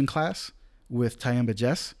coaching class with Tyemba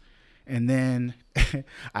Jess. And then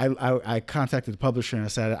I contacted the publisher and I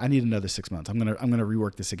said, I need another 6 months. I'm gonna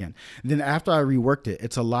rework this again. And then after I reworked it,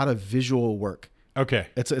 it's a lot of visual work. Okay.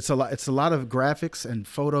 It's a lot of graphics and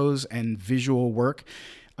photos and visual work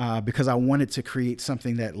because I wanted to create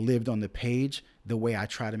something that lived on the page the way I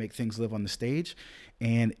try to make things live on the stage.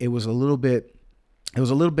 And it was a little bit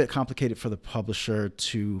complicated for the publisher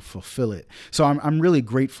to fulfill it. So I'm really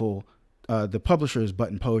grateful. The publisher is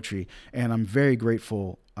Button Poetry, and I'm very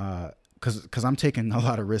grateful because I'm taking a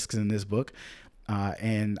lot of risks in this book.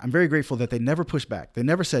 And I'm very grateful that they never pushed back. They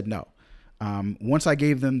never said no. Once I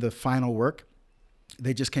gave them the final work,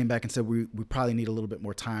 they just came back and said, we probably need a little bit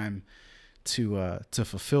more time to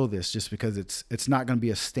fulfill this, just because it's not going to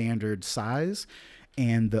be a standard size.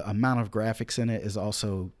 And the amount of graphics in it is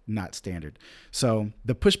also not standard. So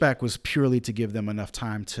the pushback was purely to give them enough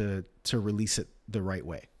time to release it the right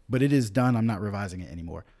way. But it is done. I'm not revising it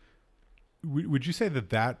anymore. Would you say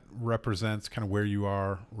that represents kind of where you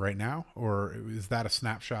are right now, or is that a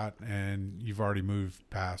snapshot and you've already moved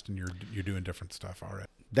past and you're doing different stuff already?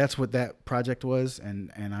 That's what that project was,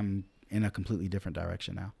 and I'm in a completely different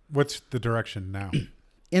direction now. What's the direction now?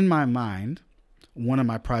 In my mind, one of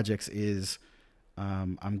my projects is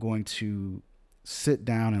I'm going to sit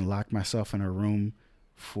down and lock myself in a room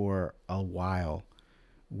for a while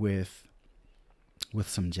with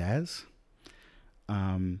some jazz.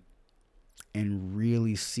 And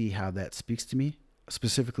really see how that speaks to me,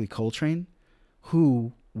 specifically Coltrane,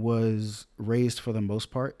 who was raised for the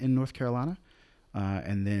most part in North Carolina.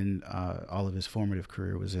 And then all of his formative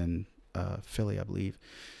career was in Philly, I believe.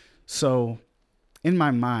 So in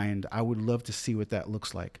my mind, I would love to see what that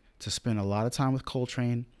looks like, to spend a lot of time with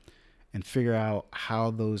Coltrane and figure out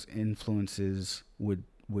how those influences would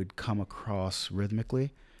come across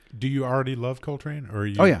rhythmically. Do you already love Coltrane? Or are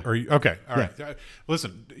you, oh, yeah. Are you, okay. All yeah. right.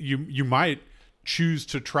 Listen, you might choose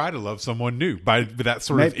to try to love someone new by that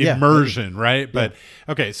sort of immersion, right? But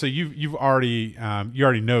okay, so you've already you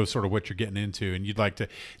already know sort of what you're getting into, and you'd like to.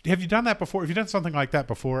 Have you done that before? Have you done something like that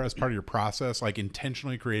before as part of your process, like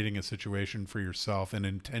intentionally creating a situation for yourself and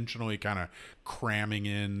intentionally kind of cramming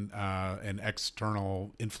in an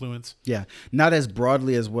external influence? Yeah, not as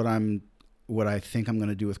broadly as what I think I'm going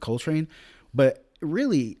to do with Coltrane, but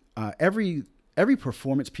really every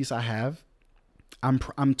performance piece I have,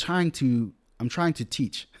 I'm trying to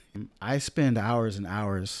teach. I spend hours and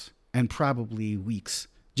hours and probably weeks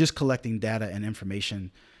just collecting data and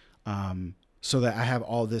information so that I have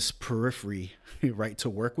all this periphery right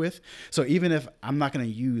to work with. So even if I'm not going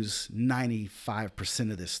to use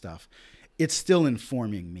 95% of this stuff, it's still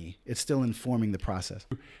informing me. It's still informing the process.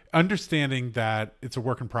 Understanding that it's a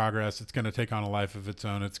work in progress, it's going to take on a life of its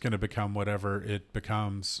own. It's going to become whatever it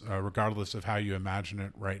becomes, regardless of how you imagine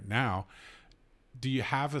it right now. Do you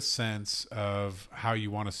have a sense of how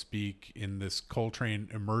you want to speak in this Coltrane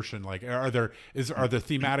immersion? Like, are there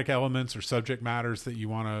thematic elements or subject matters that you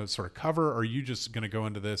want to sort of cover? Or are you just going to go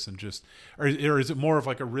into this and just, or is it more of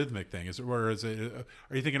like a rhythmic thing? Are you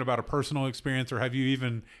thinking about a personal experience, or have you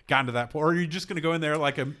even gotten to that point? Or are you just going to go in there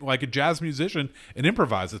like a jazz musician and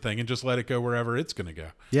improvise the thing and just let it go wherever it's going to go?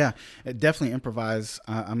 Yeah, definitely improvise.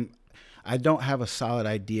 I don't have a solid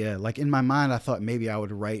idea. Like in my mind, I thought maybe I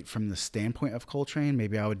would write from the standpoint of Coltrane.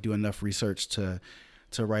 Maybe I would do enough research to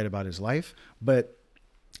write about his life. But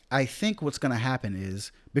I think what's going to happen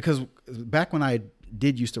is, because back when I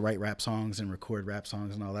did used to write rap songs and record rap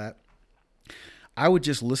songs and all that, I would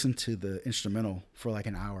just listen to the instrumental for like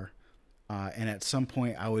an hour. And at some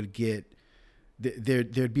point I would get,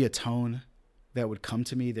 there'd be a tone that would come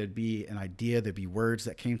to me. There'd be an idea, there'd be words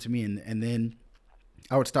that came to me. And then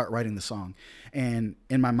I would start writing the song. And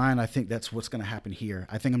in my mind, I think that's what's going to happen here.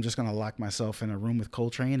 I think I'm just going to lock myself in a room with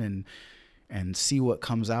Coltrane and see what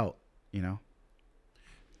comes out, you know?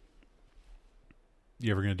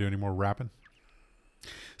 You ever going to do any more rapping?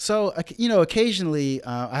 So, you know, occasionally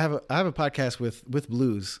I have a podcast with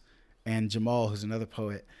Blues and Jamal, who's another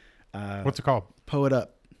poet. What's it called? Poet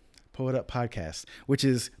Up podcast, which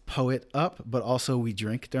is poet up, but also we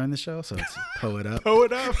drink during the show. So it's Poet Up.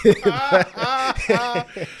 Poet Up.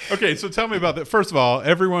 Okay. So tell me about that. First of all,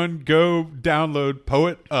 everyone go download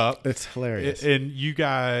Poet Up. It's hilarious. And you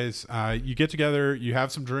guys, you get together, you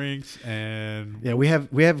have some drinks, and yeah, we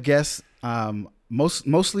have guests,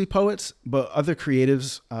 mostly poets, but other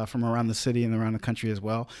creatives from around the city and around the country as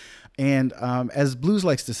well. And as Blues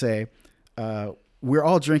likes to say, we're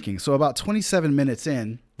all drinking. So about 27 minutes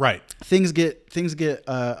in, right, things get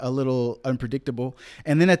a little unpredictable.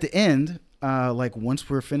 And then at the end, like once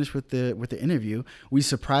we're finished with the interview, we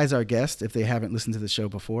surprise our guest if they haven't listened to the show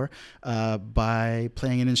before by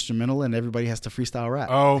playing an instrumental, and everybody has to freestyle rap.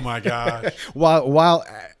 Oh my gosh!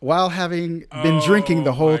 while having been drinking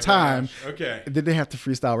the whole time, okay, then they have to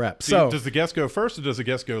freestyle rap. So does the guest go first or does the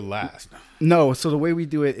guest go last? No. So the way we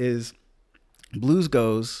do it is, Blues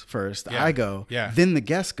goes first, I go, then the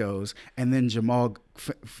guest goes, and then Jamal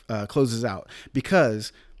closes out,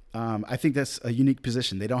 because I think that's a unique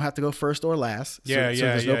position. They don't have to go first or last, so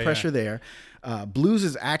there's no pressure there. Blues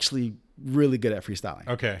is actually really good at freestyling.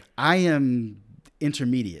 Okay. I am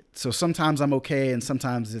intermediate, so sometimes I'm okay and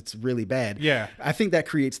sometimes it's really bad. Yeah. I think that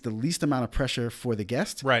creates the least amount of pressure for the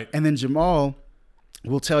guest. Right. And then Jamal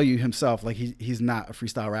will tell you himself, like he's not a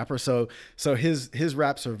freestyle rapper. So his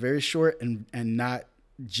raps are very short and not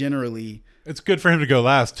generally. It's good for him to go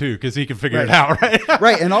last too, because he can figure it out, right?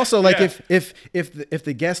 Right. And also, like, if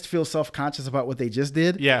the guest feels self-conscious about what they just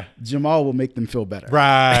did, Jamal will make them feel better.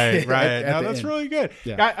 Right. No, that's end. really good.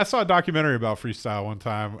 Yeah. I saw a documentary about freestyle one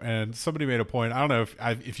time, and somebody made a point. I don't know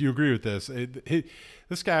if you agree with this.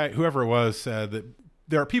 This guy, whoever it was, said that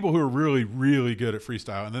there are people who are really, really good at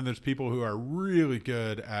freestyle, and then there's people who are really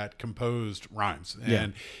good at composed rhymes.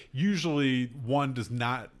 And usually one does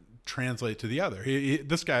not translate to the other.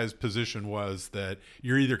 This guy's position was that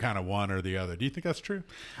you're either kind of one or the other. Do you think that's true?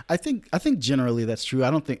 I think generally that's true.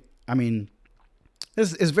 I don't think, I mean,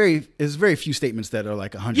 there's very few statements that are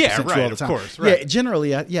like 100% true all the time. Of course, right. Yeah,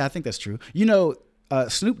 generally, I think that's true. You know,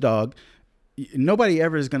 Snoop Dogg, nobody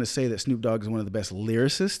ever is going to say that Snoop Dogg is one of the best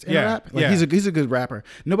lyricists in rap. Like, he's a good rapper.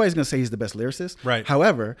 Nobody's going to say he's the best lyricist. Right.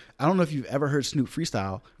 However, I don't know if you've ever heard Snoop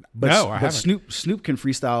freestyle, but, I haven't. Snoop can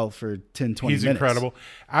freestyle for 10, 20 minutes. He's incredible.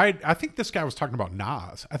 I think this guy was talking about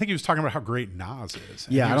Nas. I think he was talking about how great Nas is.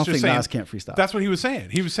 And I don't think Nas can't freestyle. That's what he was saying.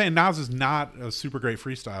 He was saying Nas is not a super great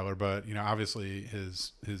freestyler, but obviously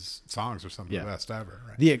his songs are some of the best ever.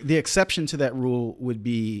 Right? The exception to that rule would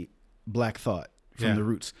be Black Thought from The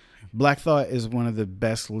Roots. Black Thought is one of the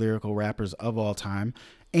best lyrical rappers of all time,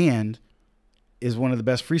 and is one of the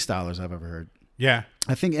best freestylers I've ever heard. Yeah.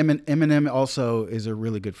 I think Eminem also is a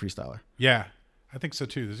really good freestyler. Yeah, I think so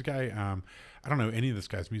too. There's a guy, I don't know any of this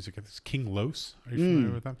guy's music. It's King Los. Are you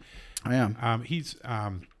familiar with them? I am. He's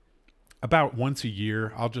about once a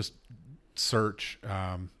year, I'll just search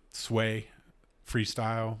Sway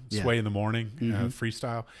freestyle, Sway in the morning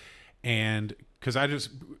freestyle. And because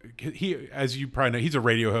he, as you probably know, he's a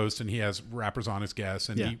radio host and he has rappers on as guests,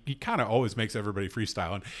 and he kind of always makes everybody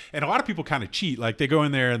freestyle. And a lot of people kind of cheat. Like they go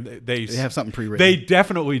in there and they have something pre-written. They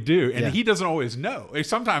definitely do. And he doesn't always know.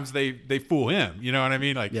 Sometimes they fool him. You know what I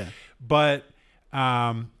mean? Like, but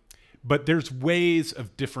there's ways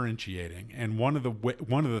of differentiating. And one of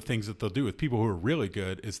the things that they'll do with people who are really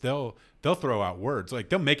good is they'll throw out words. Like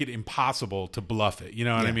they'll make it impossible to bluff it. You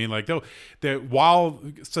know what I mean? Like so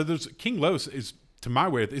there's King Los is, to my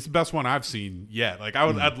way, it's the best one I've seen yet. Like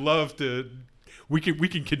I'd love to, we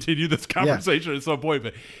can continue this conversation at some point,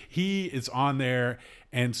 but he is on there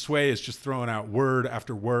and Sway is just throwing out word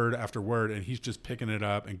after word after word, and he's just picking it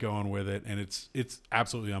up and going with it. And it's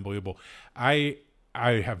absolutely unbelievable. I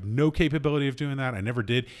have no capability of doing that. I never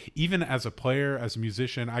did. Even as a player, as a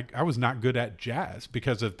musician, I was not good at jazz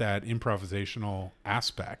because of that improvisational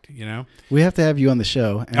aspect, We have to have you on the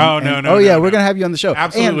show. No. We're going to have you on the show.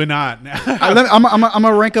 Absolutely not. I'm going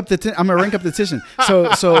to rank up the petition.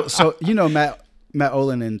 So Matt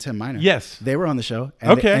Olin and Tim Miner. Yes. They were on the show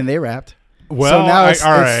and they rapped. Well, so now it's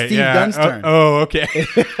Steve Dunn's turn. Okay.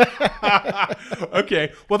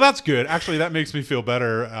 Okay. Well, that's good. Actually, that makes me feel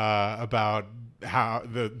better about how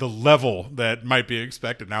the level that might be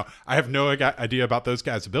expected. Now, I have no idea about those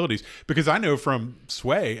guys' abilities because I know from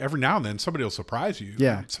Sway every now and then somebody will surprise you.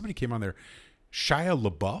 Yeah. Somebody came on there, Shia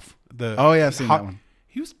LaBeouf. Oh yeah, I've seen that one.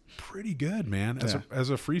 He was pretty good, man. As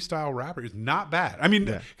a freestyle rapper, he's not bad. I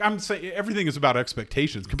mean, I'm saying everything is about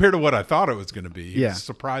expectations compared to what I thought it was going to be. It's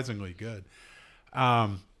surprisingly good. I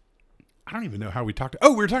don't even know how we talked. We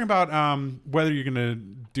were talking about whether you're going to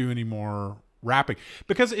do any more rapping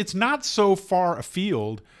because it's not so far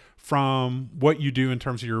afield from what you do in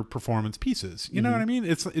terms of your performance pieces. You know what I mean?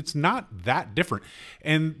 It's not that different,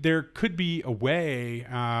 and there could be a way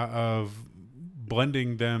of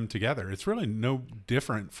blending them together. It's really no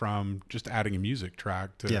different from just adding a music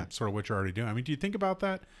track to sort of what you're already doing. I mean, do you think about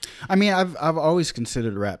that? I mean, I've always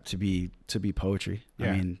considered rap to be poetry.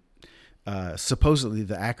 I mean, supposedly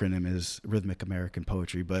the acronym is Rhythmic American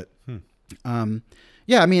Poetry, but I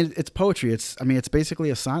mean, it's poetry. It's basically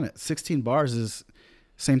a sonnet. 16 bars is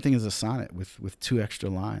same thing as a sonnet with 2 extra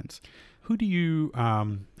lines. Who do you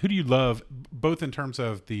love, both in terms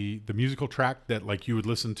of the musical track that like you would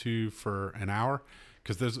listen to for an hour?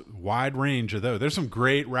 Because there's a wide range of those. There's some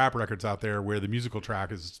great rap records out there where the musical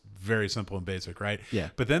track is very simple and basic, right? Yeah.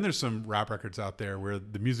 But then there's some rap records out there where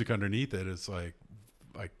the music underneath it is like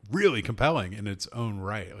really compelling in its own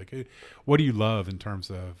right. Like, what do you love in terms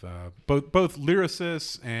of both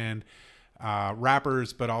lyricists and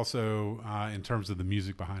rappers, but also in terms of the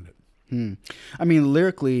music behind it? I mean,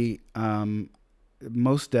 lyrically,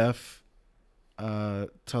 Mos Def,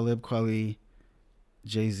 Talib Kweli,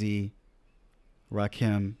 Jay-Z,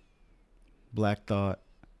 Rakim, Black Thought,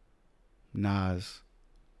 Nas,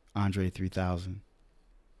 Andre 3000.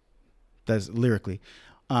 That's lyrically.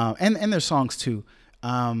 And their songs too.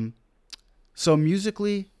 So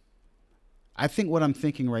musically, I think what I'm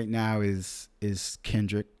thinking right now is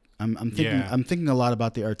Kendrick. I'm thinking a lot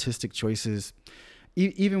about the artistic choices.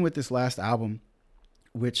 Even with this last album,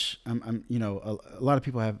 which I'm a lot of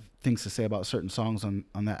people have things to say about certain songs on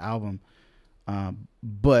that album,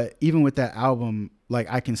 but even with that album, like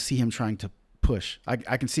I can see him trying to push.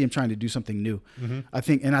 I can see him trying to do something new. I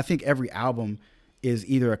think every album is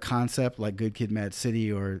either a concept like Good Kid, Mad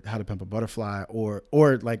City or How to Pimp a Butterfly, or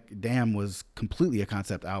like Damn was completely a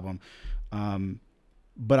concept album.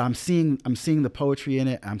 But I'm seeing the poetry in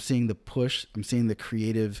it. I'm seeing the push. I'm seeing the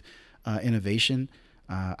creative innovation.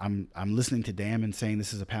 I'm listening to Damn and saying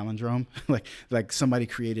this is a palindrome, like somebody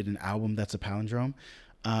created an album that's a palindrome.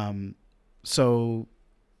 So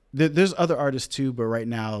there's other artists too, but right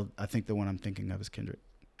now I think the one I'm thinking of is Kendrick.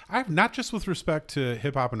 I've not just with respect to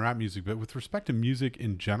hip hop and rap music, but with respect to music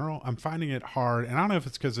in general, I'm finding it hard. And I don't know if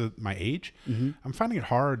it's because of my age. I'm finding it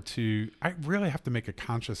hard I really have to make a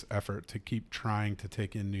conscious effort to keep trying to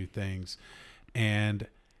take in new things. And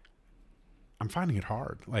I'm finding it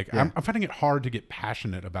hard. Like I'm finding it hard to get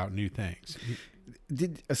passionate about new things.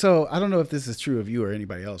 So I don't know if this is true of you or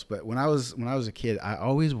anybody else, but when I was a kid, I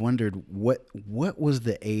always wondered what was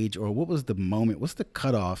the age or what was the moment, what's the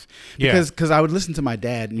cutoff? Because I would listen to my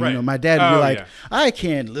dad, and my dad would be like, I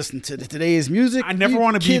can't listen to today's music. I never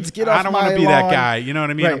want to be. I don't want to be that guy. You know what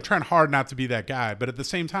I mean? Right. I'm trying hard not to be that guy, but at the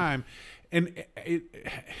same time, and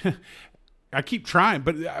I keep trying,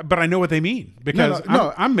 but I know what they mean because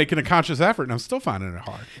I'm making a conscious effort and I'm still finding it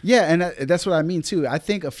hard. Yeah, and that's what I mean too. I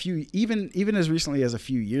think even as recently as a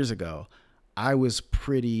few years ago, I was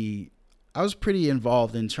pretty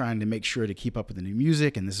involved in trying to make sure to keep up with the new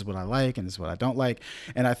music, and this is what I like and this is what I don't like.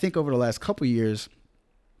 And I think over the last couple of years,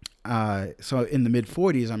 so in the mid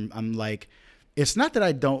 40s, I'm like, it's not that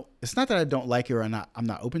I don't like it or I'm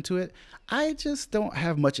not open to it. I just don't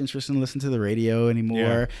have much interest in listening to the radio anymore.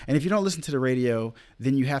 Yeah. And if you don't listen to the radio,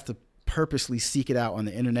 then you have to purposely seek it out on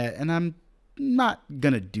the internet. And I'm not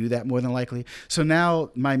going to do that more than likely. So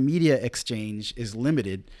now my media exchange is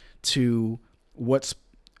limited to what's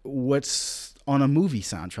on a movie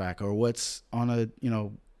soundtrack or what's on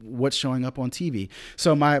what's showing up on TV.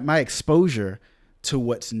 So my exposure to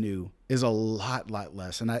what's new is a lot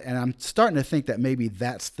less. And I'm starting to think that maybe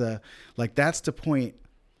that's the point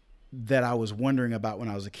that I was wondering about when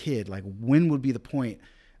I was a kid. Like, when would be the point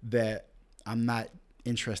that I'm not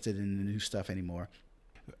interested in the new stuff anymore?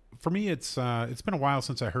 For me, it's been a while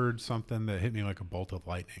since I heard something that hit me like a bolt of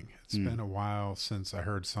lightning. It's been a while since I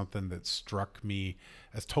heard something that struck me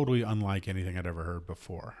as totally unlike anything I'd ever heard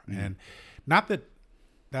before. And not that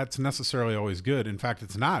that's necessarily always good. In fact,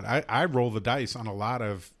 it's not. I roll the dice on a lot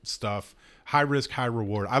of stuff, high risk, high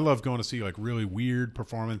reward. I love going to see like really weird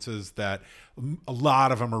performances that a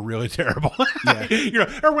lot of them are really terrible. Yeah. You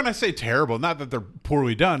know, or when I say terrible, not that they're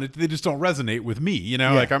poorly done, they just don't resonate with me. You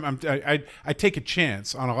know, Yeah. like I take a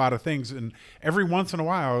chance on a lot of things, and every once in a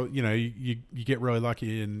while, you know, you get really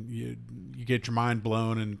lucky and you get your mind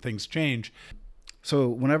blown and things change. So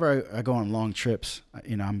whenever I go on long trips,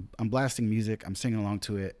 you know, I'm blasting music, I'm singing along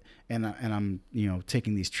to it, and I'm, you know,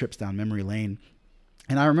 taking these trips down memory lane.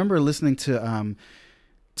 And I remember listening to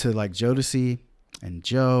like Jodeci and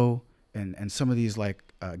Joe and some of these like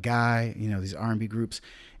Guy, you know, these R&B groups.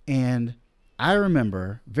 And I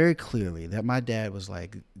remember very clearly that my dad was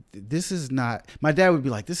like, my dad would be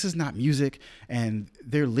like, this is not music, and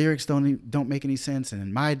their lyrics don't make any sense. And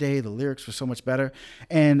in my day, the lyrics were so much better.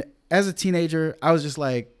 And as a teenager, I was just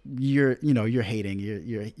like, you're hating,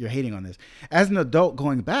 you're hating on this. As an adult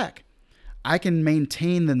going back, I can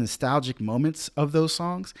maintain the nostalgic moments of those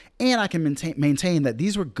songs, and I can maintain that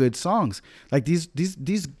these were good songs. Like these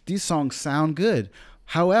songs sound good.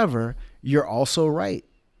 However, you're also right.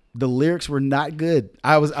 The lyrics were not good.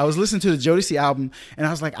 I was listening to the Jodeci album, and I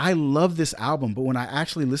was like, I love this album, but when I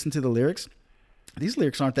actually listened to the lyrics, these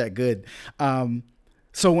lyrics aren't that good.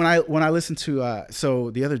 So when I listened to so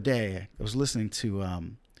the other day I was listening to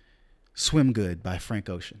Swim Good by Frank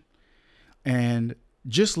Ocean, and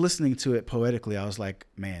just listening to it poetically, I was like,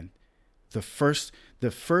 man, the first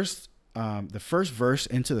verse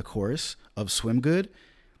into the chorus of Swim Good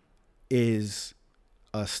is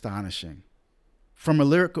astonishing. From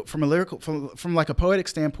like a poetic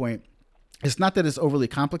standpoint, it's not that it's overly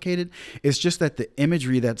complicated. It's just that the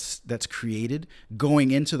imagery that's created going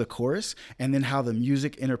into the chorus, and then how the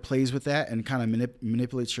music interplays with that and kind of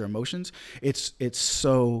manipulates your emotions. It's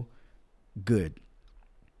so good.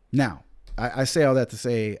 Now, I say all that to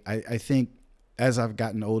say, I think as I've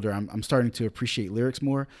gotten older, I'm starting to appreciate lyrics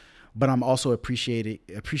more, but I'm also appreciating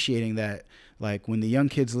that, like, when the young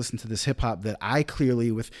kids listen to this hip hop that I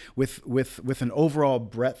clearly, with an overall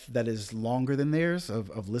breadth that is longer than theirs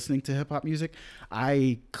of listening to hip hop music,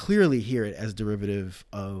 I clearly hear it as derivative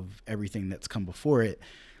of everything that's come before it.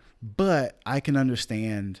 But I can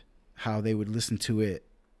understand how they would listen to it,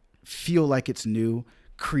 feel like it's new,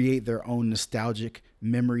 create their own nostalgic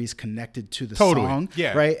memories connected to the song,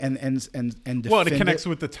 yeah, right? And well, it connects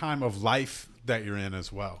with the time of life that you're in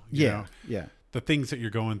as well. You know? Yeah. The things that you're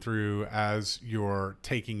going through as you're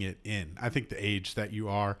taking it in. I think the age that you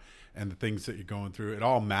are and the things that you're going through, it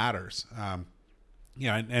all matters.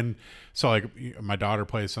 Yeah, and so like my daughter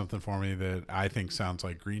plays something for me that I think sounds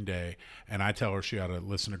like Green Day, and I tell her she ought to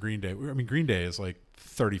listen to Green Day. I mean, Green Day is like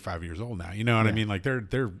 35 years old now. You know what I mean? Like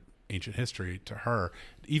they're ancient history to her.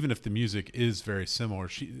 Even if the music is very similar,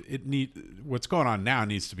 what's going on now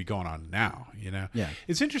needs to be going on now. You know? Yeah.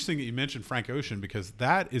 It's interesting that you mentioned Frank Ocean, because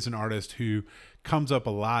that is an artist who comes up a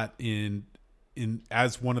lot in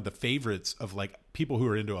as one of the favorites of like people who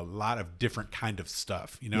are into a lot of different kind of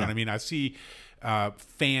stuff. You know what I mean? I see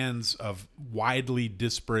fans of widely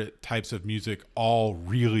disparate types of music all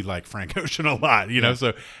really like Frank Ocean a lot, you know?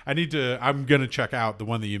 So I'm going to check out the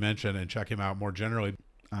one that you mentioned and check him out more generally.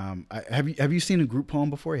 Have you seen a group poem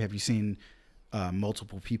before? Have you seen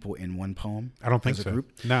multiple people in one poem? I don't think as a so.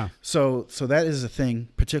 Group? No. So that is a thing,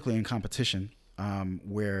 particularly in competition,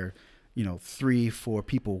 where 3-4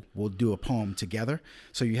 people will do a poem together.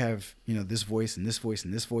 So you have this voice and this voice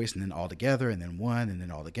and this voice, and then all together, and then one, and then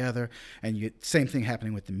all together, and same thing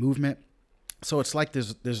happening with the movement. So it's like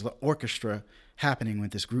there's the orchestra happening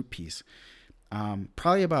with this group piece.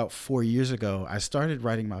 Probably about 4 years ago, I started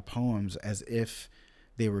writing my poems as if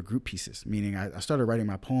they were group pieces, meaning I started writing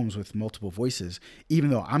my poems with multiple voices.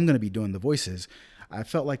 Even though I'm going to be doing the voices, I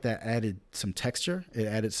felt like that added some texture. It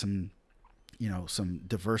added some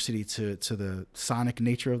diversity to the sonic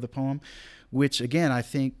nature of the poem, which again, I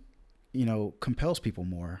think, compels people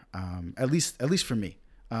more. At least for me.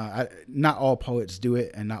 Not all poets do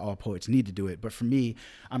it, and not all poets need to do it. But for me,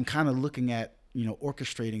 I'm kind of looking at,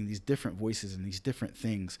 orchestrating these different voices and these different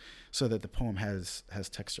things so that the poem has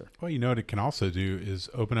texture. Well, what it can also do is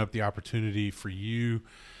open up the opportunity for you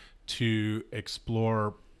to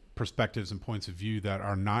explore perspectives and points of view that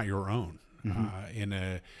are not your own,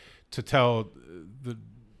 to tell the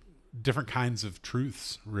different kinds of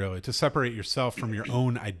truths, really, to separate yourself from your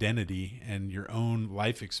own identity and your own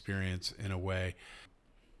life experience in a way.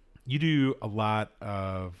 You do a lot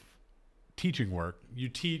of teaching work. You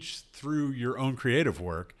teach through your own creative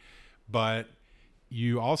work, but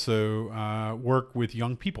you also work with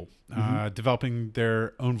young people, developing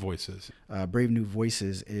their own voices. Brave New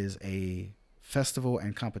Voices is a festival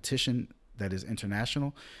and competition that is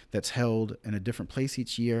international, that's held in a different place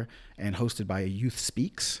each year and hosted by Youth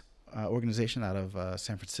Speaks, organization out of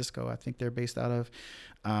San Francisco. I think they're based out of,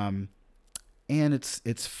 and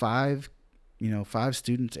it's five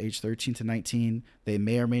students aged 13 to 19. They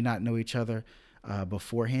may or may not know each other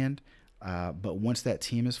beforehand, but once that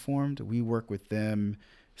team is formed, we work with them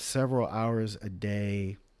several hours a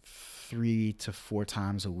day, 3 to 4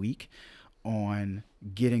 times a week, on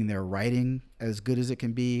getting their writing as good as it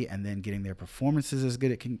can be, and then getting their performances as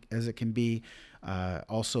good as it can be.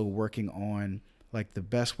 Also working on like the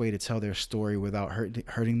best way to tell their story without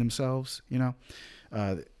hurting themselves.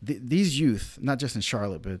 These youth, not just in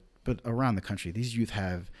Charlotte, but around the country, these youth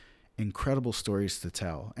have incredible stories to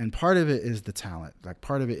tell. And part of it is the talent. Like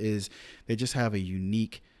part of it is they just have a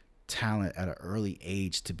unique talent at an early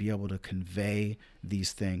age to be able to convey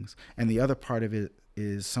these things. And the other part of it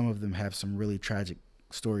is some of them have some really tragic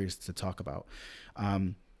stories to talk about.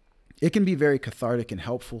 It can be very cathartic and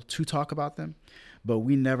helpful to talk about them, but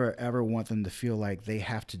we never ever want them to feel like they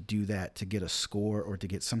have to do that to get a score or to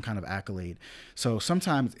get some kind of accolade. So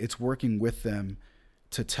sometimes it's working with them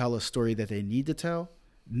to tell a story that they need to tell,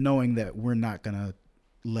 knowing that we're not going to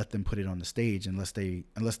let them put it on the stage unless they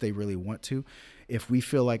really want to. If we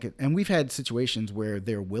feel like it, and we've had situations where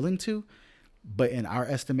they're willing to, but in our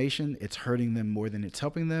estimation, it's hurting them more than it's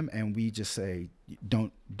helping them, and we just say,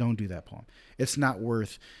 don't do that poem. It's not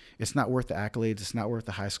worth the accolades. It's not worth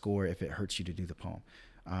the high score if it hurts you to do the poem.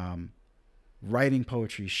 Writing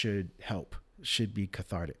poetry should be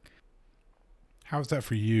cathartic. How is that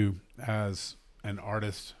for you as an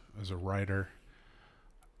artist, as a writer?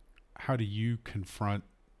 How do you confront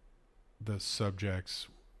the subjects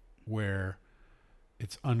where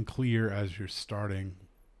it's unclear as you're starting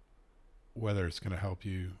whether it's going to help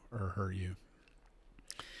you or hurt you?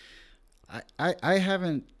 I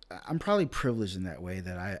haven't, I'm probably privileged in that way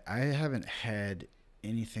that I haven't had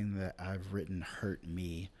anything that I've written hurt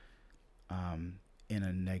me in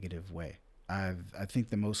a negative way. I think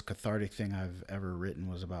the most cathartic thing I've ever written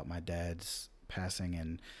was about my dad's passing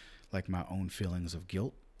and like my own feelings of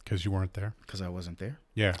guilt. Because you weren't there? Because I wasn't there.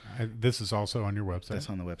 Yeah. This is also on your website. That's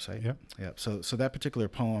on the website. Yep. Yep. So that particular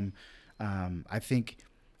poem, I think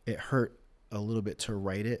it hurt a little bit to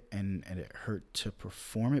write it and it hurt to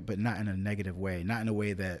perform it, but not in a negative way, not in a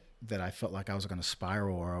way that I felt like I was going to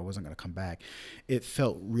spiral or I wasn't going to come back. It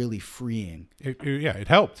felt really freeing. It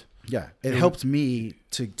helped. Yeah. It helped me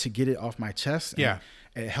to get it off my chest. Yeah.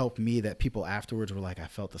 It helped me that people afterwards were like, I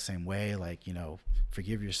felt the same way. Like,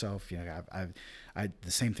 forgive yourself. The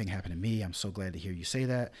same thing happened to me. I'm so glad to hear you say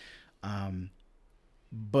that.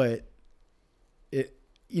 But it,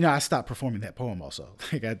 I stopped performing that poem also.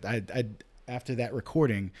 Like I after that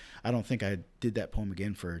recording, I don't think I did that poem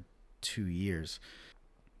again for 2 years.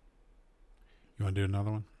 You want to do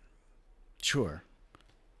another one? Sure.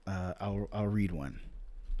 I'll read one.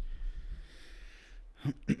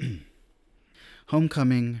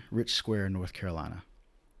 Homecoming, Rich Square, North Carolina.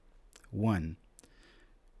 1.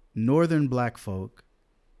 Northern black folk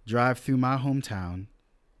drive through my hometown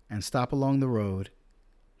and stop along the road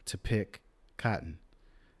to pick cotton,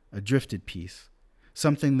 a drifted piece,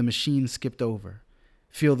 something the machine skipped over,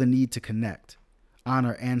 feel the need to connect,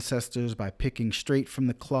 honor ancestors by picking straight from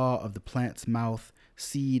the claw of the plant's mouth,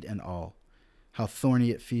 seed and all. How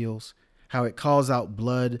thorny it feels, how it calls out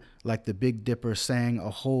blood like the Big Dipper sang a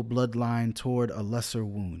whole bloodline toward a lesser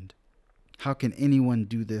wound. How can anyone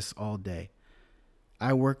do this all day?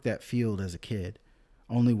 I worked that field as a kid,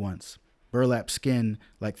 only once. Burlap skin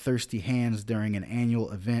like thirsty hands during an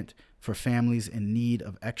annual event for families in need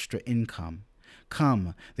of extra income.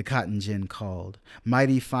 Come, the cotton gin called.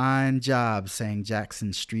 Mighty fine job, sang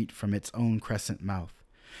Jackson Street from its own crescent mouth.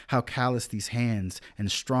 How callous these hands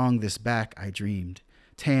and strong this back, I dreamed.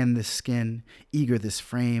 Tan this skin, eager this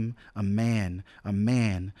frame, a man,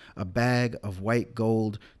 a bag of white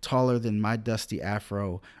gold taller than my dusty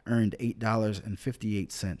afro earned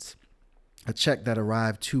 $8.58. A check that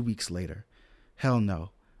arrived 2 weeks later. Hell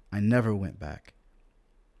no, I never went back.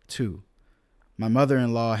 2. My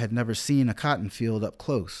mother-in-law had never seen a cotton field up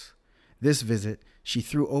close. This visit, she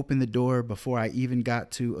threw open the door before I even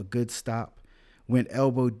got to a good stop, went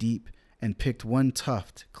elbow deep and picked one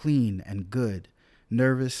tuft, clean and good.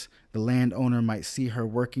 Nervous, the landowner might see her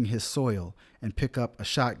working his soil and pick up a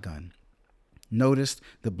shotgun. Noticed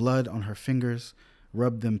the blood on her fingers,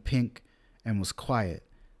 rubbed them pink, and was quiet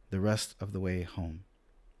the rest of the way home.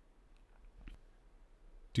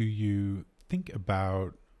 Do you think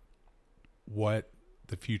about what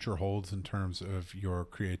the future holds in terms of your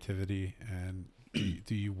creativity, and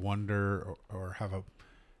do you wonder or have a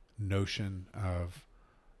notion of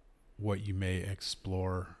what you may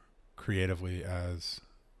explore creatively as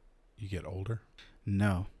you get older?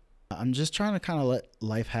 No, I'm just trying to kind of let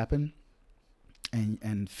life happen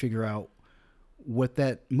and figure out what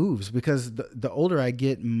that moves, because the older I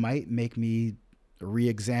get might make me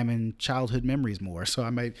re-examine childhood memories more. So I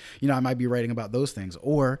might be writing about those things,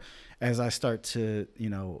 or as I start to,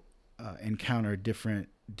 encounter different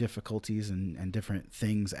difficulties and different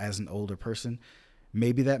things as an older person,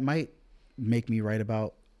 maybe that might make me write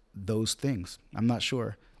about those things. I'm not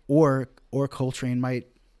sure. Or Coltrane might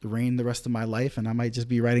reign the rest of my life, and I might just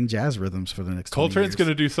be writing jazz rhythms for the next 20 years. Coltrane's going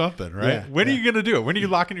to do something, right? Yeah, when are you going to do it? When are you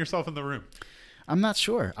locking yourself in the room? I'm not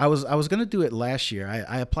sure. I was going to do it last year.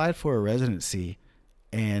 I applied for a residency,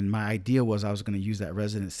 and my idea was I was going to use that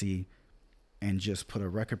residency and just put a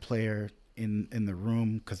record player in the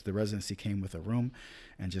room, because the residency came with a room,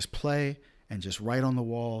 and just play and just write on the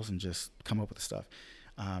walls and just come up with the stuff.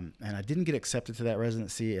 And I didn't get accepted to that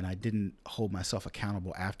residency, and I didn't hold myself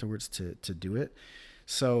accountable afterwards to do it.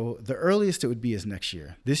 So the earliest it would be is next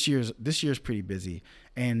year. This year's pretty busy,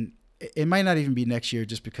 and it might not even be next year,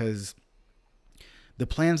 just because the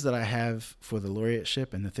plans that I have for the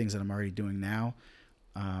laureateship and the things that I'm already doing now,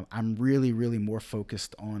 I'm really, really more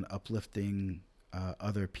focused on uplifting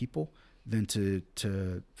other people than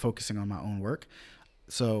to focusing on my own work.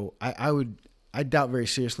 So I doubt very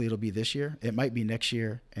seriously it'll be this year. It might be next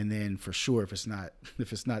year, and then for sure, if it's not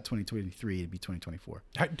 2023, it'd be 2024.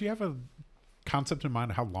 Do you have a concept in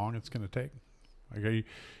mind of how long it's going to take? Like, you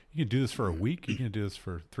can do this for a week? You can do this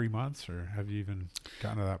for 3 months, or have you even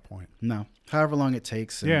gotten to that point? No, however long it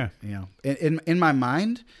takes. And, yeah. In my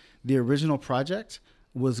mind, the original project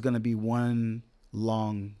was going to be one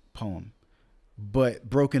long poem, but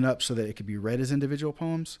broken up so that it could be read as individual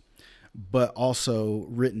poems, but also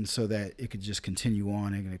written so that it could just continue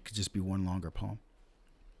on and it could just be one longer poem.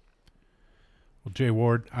 Well, Jay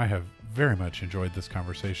Ward, I have very much enjoyed this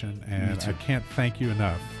conversation, and I can't thank you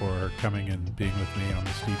enough for coming and being with me on the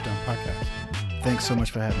Steve Dunn podcast. Thanks so much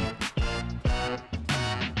for having me.